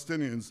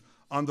Palestinians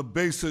on the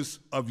basis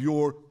of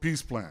your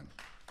peace plan.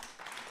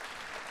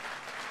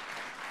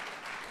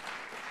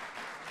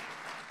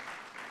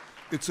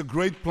 It's a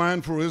great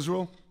plan for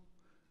Israel.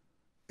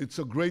 It's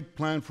a great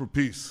plan for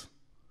peace.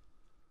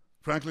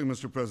 Frankly,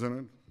 Mr.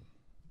 President,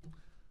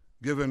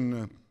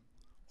 given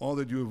all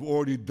that you have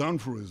already done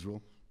for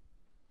Israel,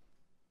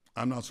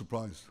 I'm not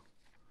surprised.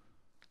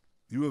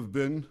 You have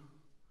been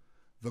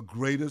the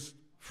greatest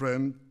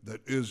friend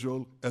that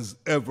Israel has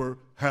ever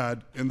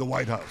had in the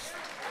White House.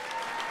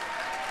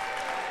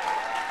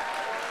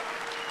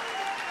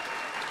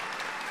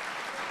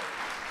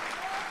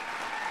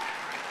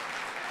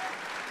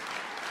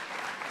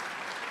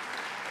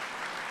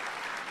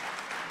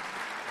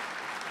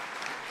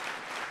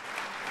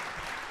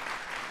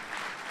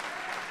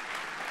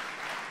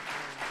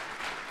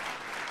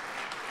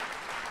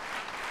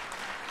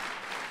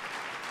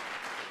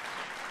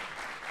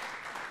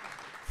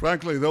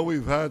 Frankly, though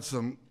we've had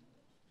some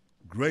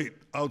great,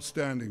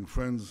 outstanding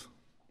friends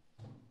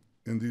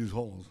in these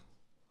halls,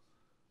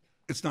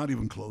 it's not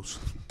even close.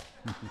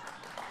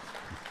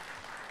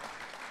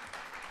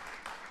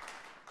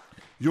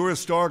 Your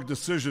historic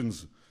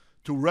decisions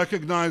to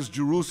recognize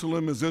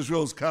Jerusalem as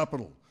Israel's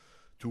capital,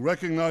 to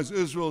recognize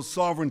Israel's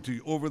sovereignty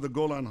over the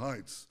Golan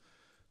Heights,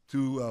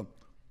 to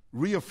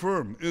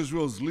reaffirm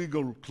Israel's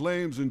legal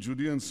claims in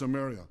Judea and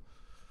Samaria,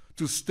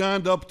 to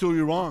stand up to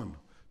Iran,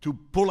 to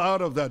pull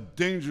out of that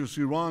dangerous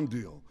Iran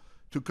deal,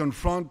 to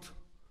confront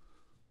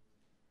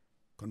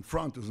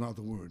is not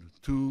the word,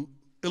 to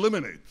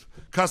eliminate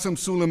Qasem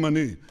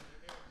Soleimani,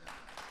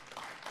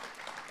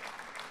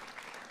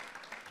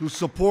 to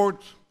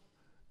support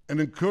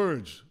and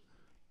encourage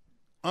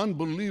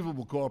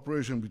unbelievable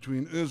cooperation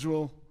between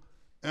Israel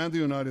and the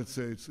United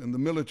States in the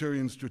military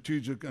and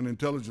strategic and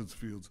intelligence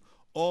fields.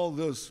 All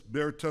this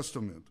bear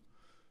testament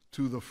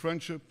to the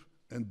friendship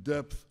and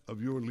depth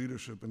of your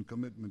leadership and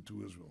commitment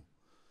to Israel.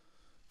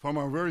 From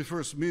our very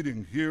first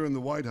meeting here in the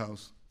White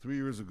House 3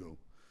 years ago,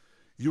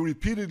 you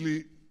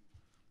repeatedly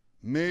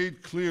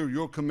made clear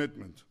your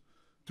commitment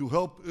to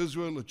help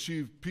Israel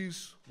achieve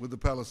peace with the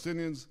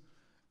Palestinians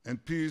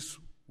and peace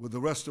with the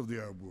rest of the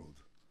Arab world.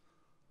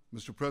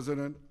 Mr.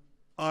 President,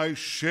 I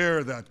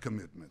share that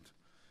commitment,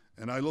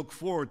 and I look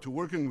forward to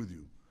working with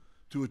you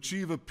to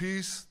achieve a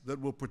peace that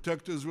will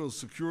protect Israel's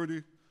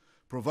security,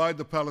 provide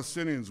the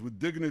Palestinians with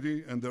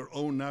dignity and their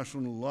own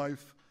national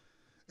life,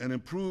 and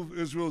improve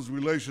Israel's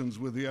relations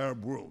with the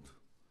Arab world.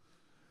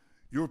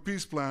 Your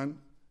peace plan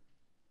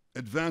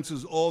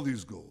advances all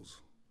these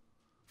goals.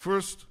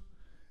 First,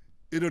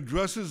 it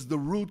addresses the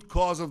root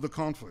cause of the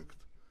conflict,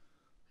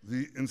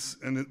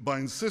 by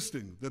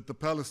insisting that the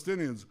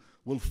Palestinians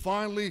will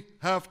finally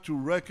have to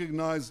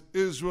recognize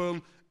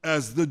Israel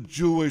as the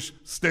Jewish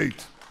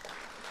state.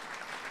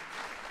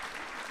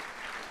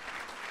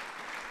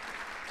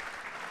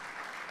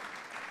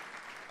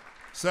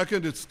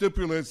 Second, it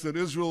stipulates that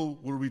Israel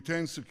will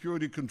retain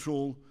security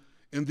control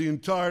in the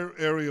entire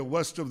area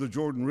west of the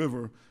Jordan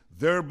River,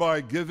 thereby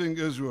giving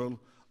Israel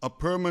a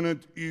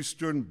permanent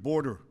eastern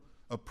border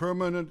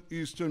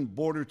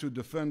to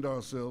defend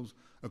ourselves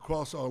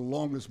across our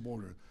longest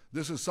border.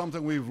 This is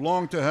something we've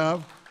longed to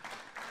have.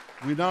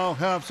 We now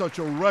have such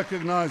a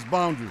recognized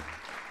boundary.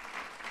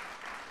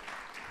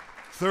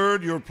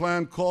 Third, your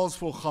plan calls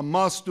for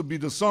Hamas to be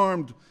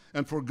disarmed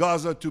and for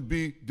Gaza to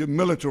be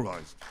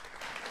demilitarized.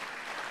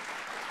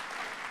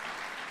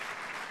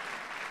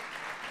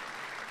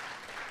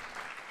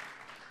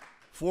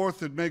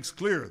 Fourth, it makes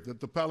clear that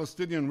the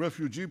Palestinian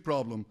refugee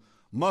problem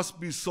must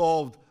be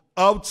solved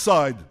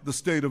outside the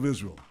state of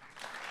Israel.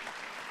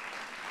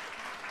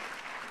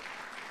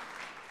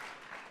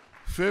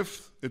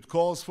 Fifth, it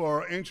calls for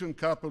our ancient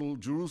capital,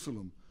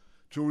 Jerusalem,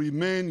 to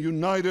remain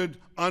united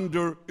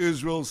under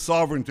Israel's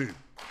sovereignty.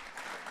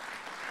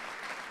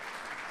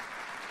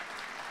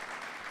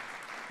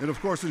 It, of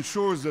course,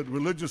 ensures that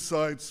religious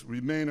sites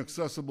remain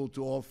accessible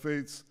to all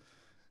faiths,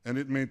 and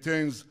it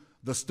maintains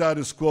the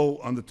status quo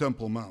on the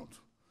Temple Mount.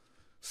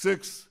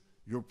 Sixth,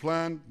 your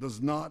plan does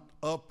not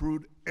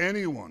uproot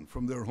anyone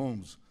from their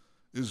homes,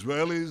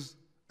 Israelis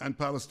and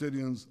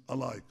Palestinians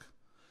alike.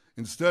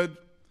 Instead,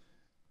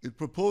 it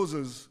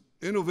proposes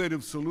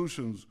innovative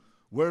solutions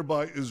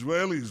whereby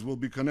Israelis will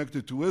be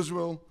connected to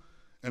Israel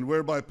and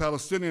whereby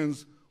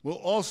Palestinians will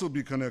also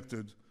be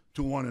connected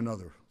to one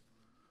another.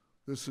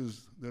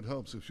 That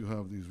helps if you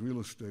have these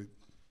real estate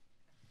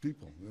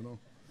people, you know.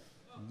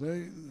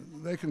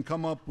 They can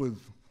come up with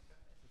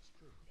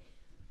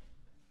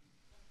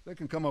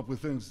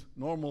things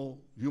normal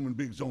human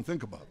beings don't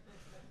think about,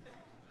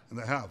 and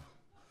they have.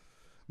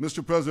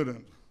 Mr.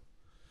 President,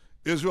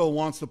 Israel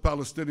wants the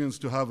Palestinians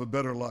to have a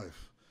better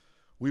life.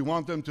 We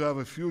want them to have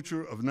a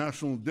future of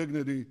national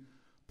dignity,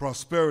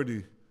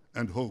 prosperity,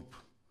 and hope.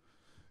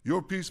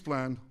 Your peace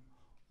plan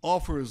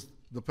offers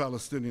the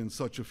Palestinians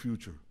such a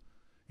future.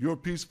 Your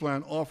peace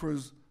plan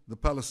offers the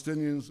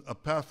Palestinians a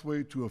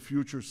pathway to a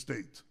future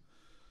state.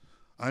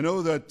 I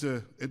know that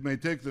it may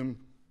take them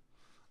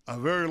a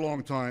very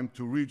long time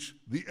to reach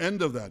the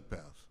end of that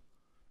path.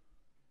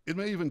 It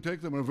may even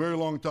take them a very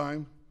long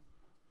time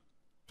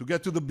to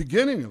get to the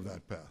beginning of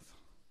that path.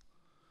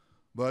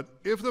 But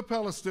if the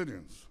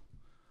Palestinians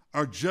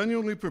are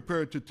genuinely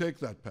prepared to take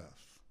that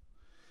path,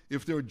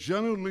 if they're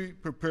genuinely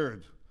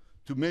prepared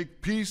to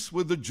make peace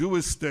with the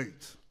Jewish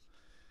state,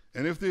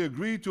 and if they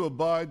agree to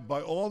abide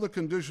by all the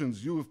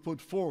conditions you have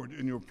put forward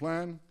in your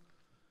plan,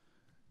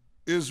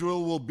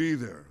 Israel will be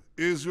there.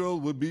 Israel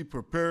will be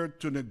prepared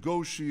to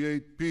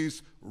negotiate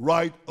peace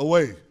right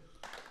away.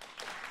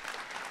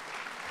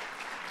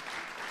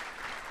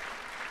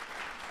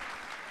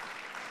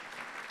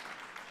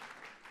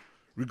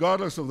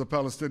 Regardless of the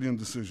Palestinian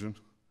decision,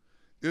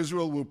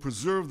 Israel will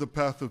preserve the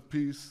path of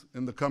peace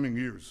in the coming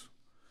years.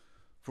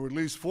 For at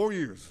least 4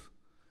 years,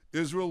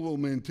 Israel will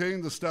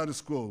maintain the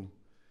status quo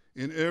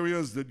in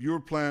areas that your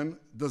plan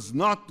does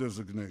not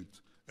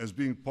designate as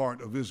being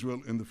part of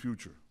Israel in the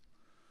future.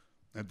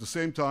 At the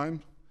same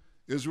time,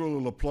 Israel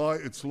will apply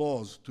its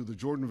laws to the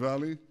Jordan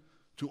Valley,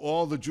 to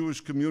all the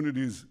Jewish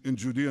communities in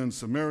Judea and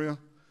Samaria,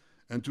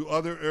 and to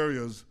other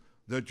areas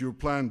that your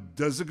plan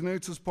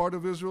designates as part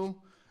of Israel,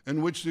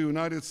 and which the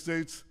United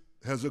States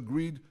has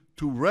agreed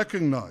to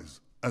recognize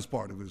as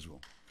part of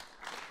Israel.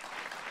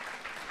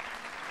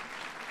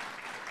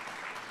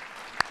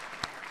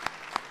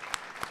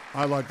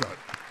 I like that.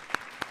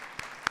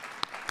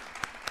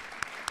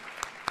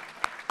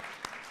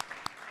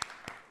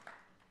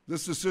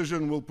 This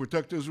decision will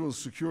protect Israel's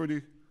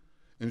security,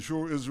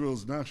 ensure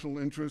Israel's national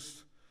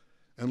interests,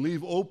 and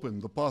leave open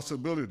the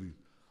possibility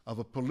of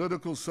a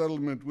political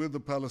settlement with the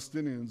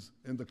Palestinians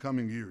in the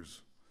coming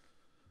years.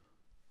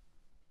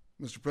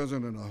 Mr.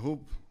 President, I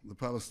hope the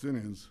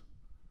Palestinians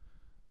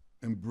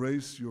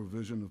embrace your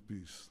vision of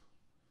peace.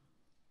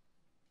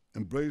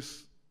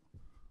 Embrace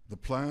the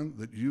plan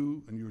that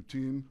you and your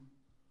team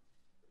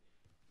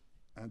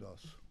and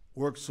us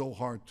worked so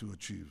hard to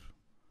achieve.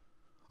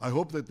 I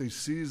hope that they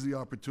seize the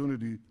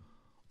opportunity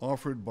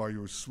offered by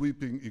your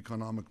sweeping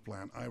economic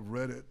plan. I've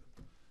read it.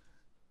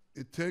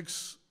 It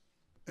takes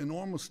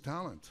enormous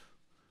talent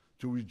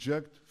to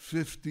reject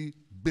 $50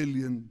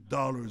 billion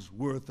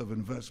worth of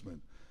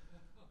investment.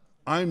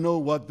 I know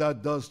what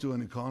that does to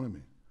an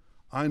economy.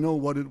 I know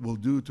what it will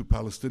do to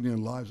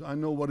Palestinian lives. I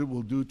know what it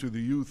will do to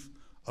the youth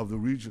of the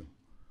region.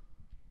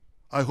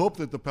 I hope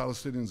that the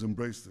Palestinians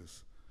embrace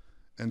this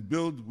and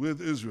build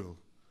with Israel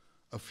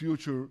a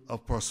future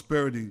of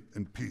prosperity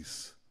and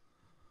peace.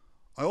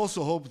 I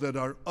also hope that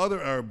our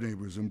other Arab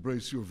neighbors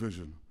embrace your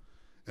vision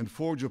and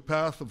forge a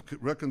path of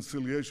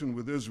reconciliation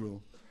with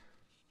Israel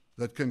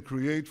that can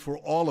create for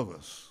all of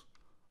us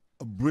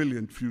a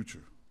brilliant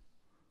future.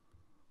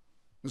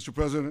 Mr.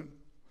 President,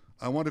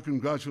 I want to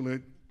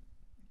congratulate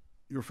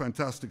your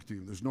fantastic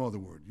team, there's no other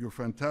word, your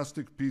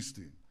fantastic peace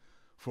team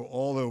for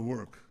all their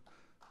work.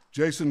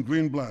 Jason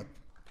Greenblatt,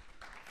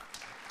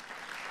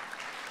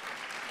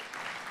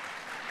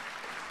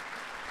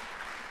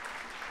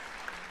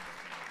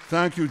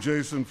 thank you,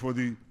 Jason, for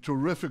the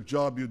terrific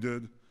job you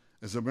did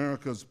as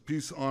America's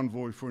peace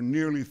envoy for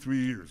nearly 3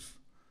 years.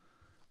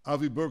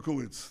 Avi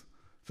Berkowitz,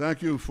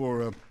 thank you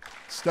for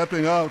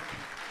stepping out.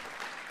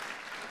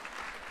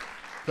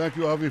 Thank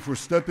you, Avi, for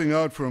stepping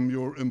out from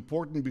your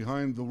important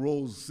behind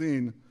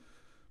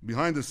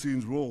the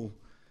scenes role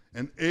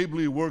and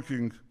ably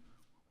working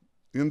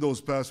in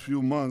those past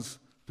few months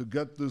to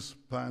get this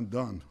plan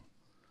done.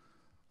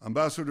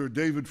 Ambassador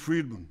David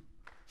Friedman,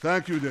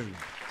 thank you, David.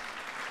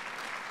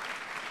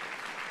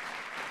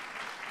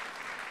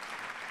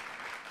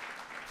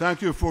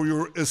 Thank you for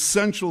your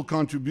essential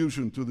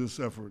contribution to this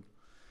effort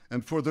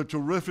and for the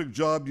terrific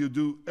job you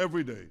do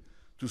every day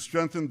to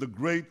strengthen the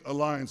great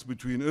alliance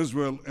between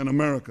Israel and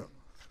America.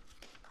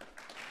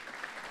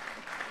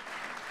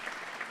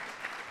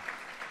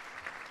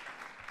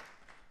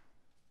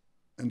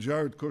 And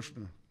Jared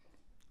Kushner,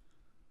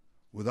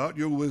 without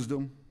your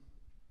wisdom,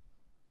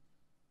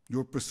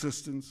 your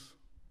persistence,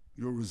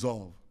 your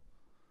resolve,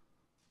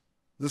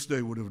 this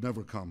day would have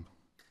never come.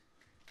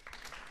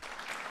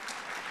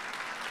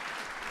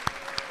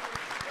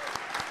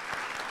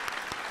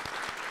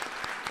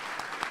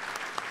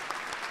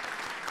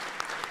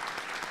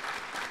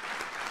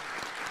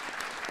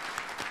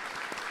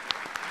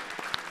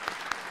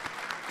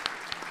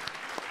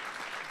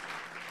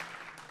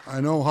 I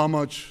know how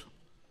much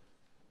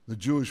the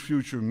Jewish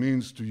future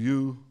means to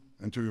you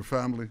and to your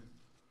family.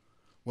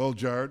 Well,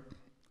 Jared,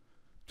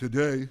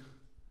 today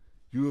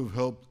you have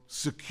helped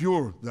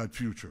secure that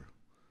future.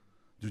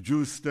 The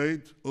Jewish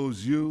state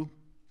owes you,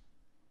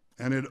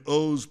 and it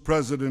owes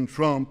President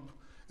Trump,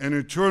 an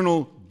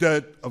eternal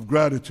debt of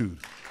gratitude.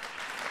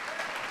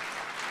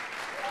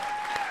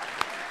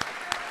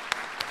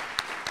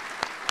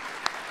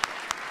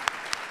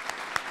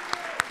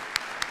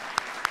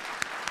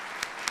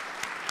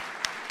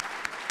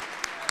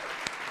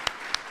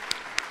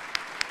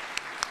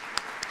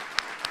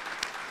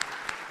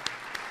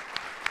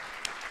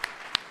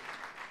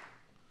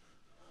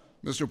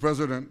 Mr.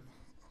 President,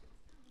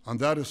 on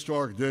that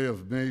historic day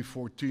of May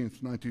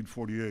 14th,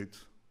 1948,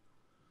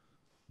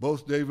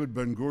 both David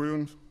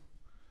Ben-Gurion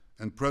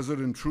and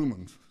President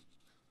Truman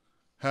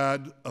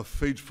had a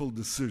fateful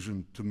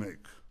decision to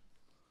make.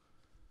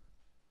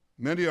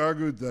 Many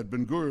argued that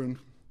Ben-Gurion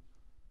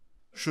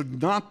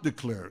should not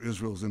declare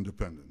Israel's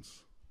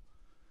independence.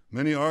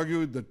 Many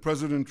argued that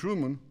President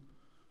Truman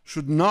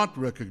should not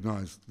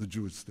recognize the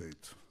Jewish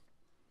state.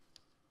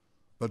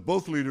 But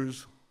both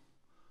leaders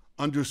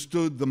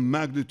understood the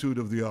magnitude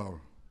of the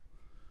hour.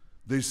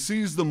 They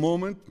seized the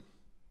moment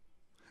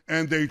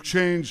and they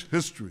changed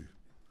history.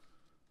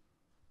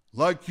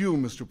 Like you,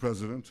 Mr.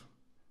 President,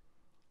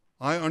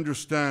 I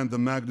understand the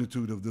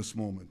magnitude of this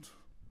moment.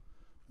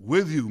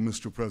 With you,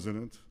 Mr.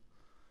 President,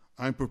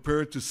 I'm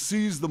prepared to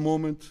seize the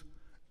moment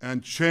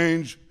and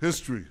change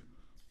history.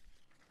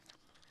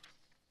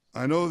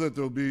 I know that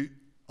there'll be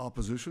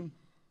opposition.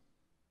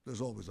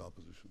 There's always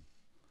opposition.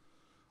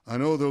 I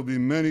know there'll be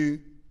many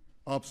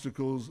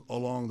obstacles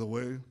along the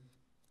way,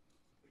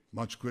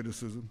 much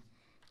criticism.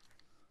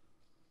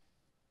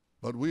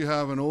 But we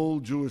have an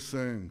old Jewish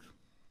saying,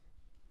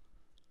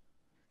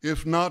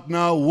 if not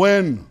now,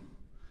 when?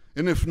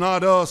 And if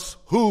not us,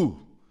 who?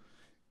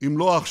 Im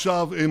lo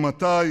achshav,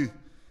 matai,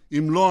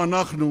 im lo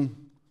anachnu,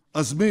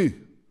 az mi?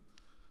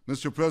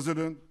 Mr.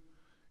 President,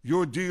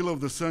 your deal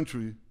of the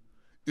century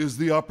is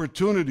the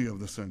opportunity of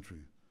the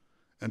century.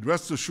 And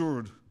rest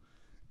assured,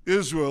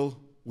 Israel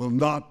will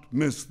not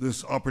miss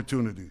this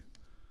opportunity.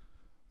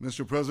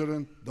 Mr.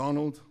 President,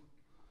 Donald,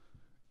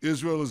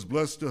 Israel is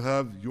blessed to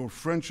have your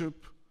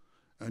friendship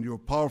and your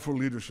powerful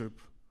leadership.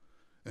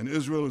 And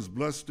Israel is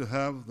blessed to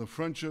have the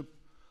friendship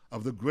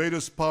of the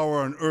greatest power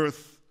on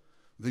earth,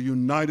 the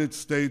United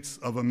States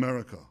of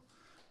America.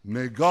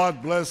 May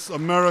God bless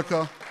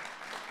America.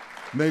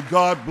 May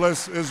God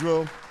bless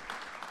Israel.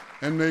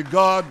 And may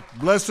God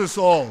bless us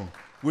all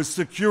with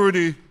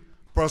security,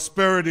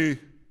 prosperity,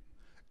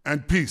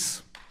 and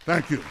peace.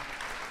 Thank you.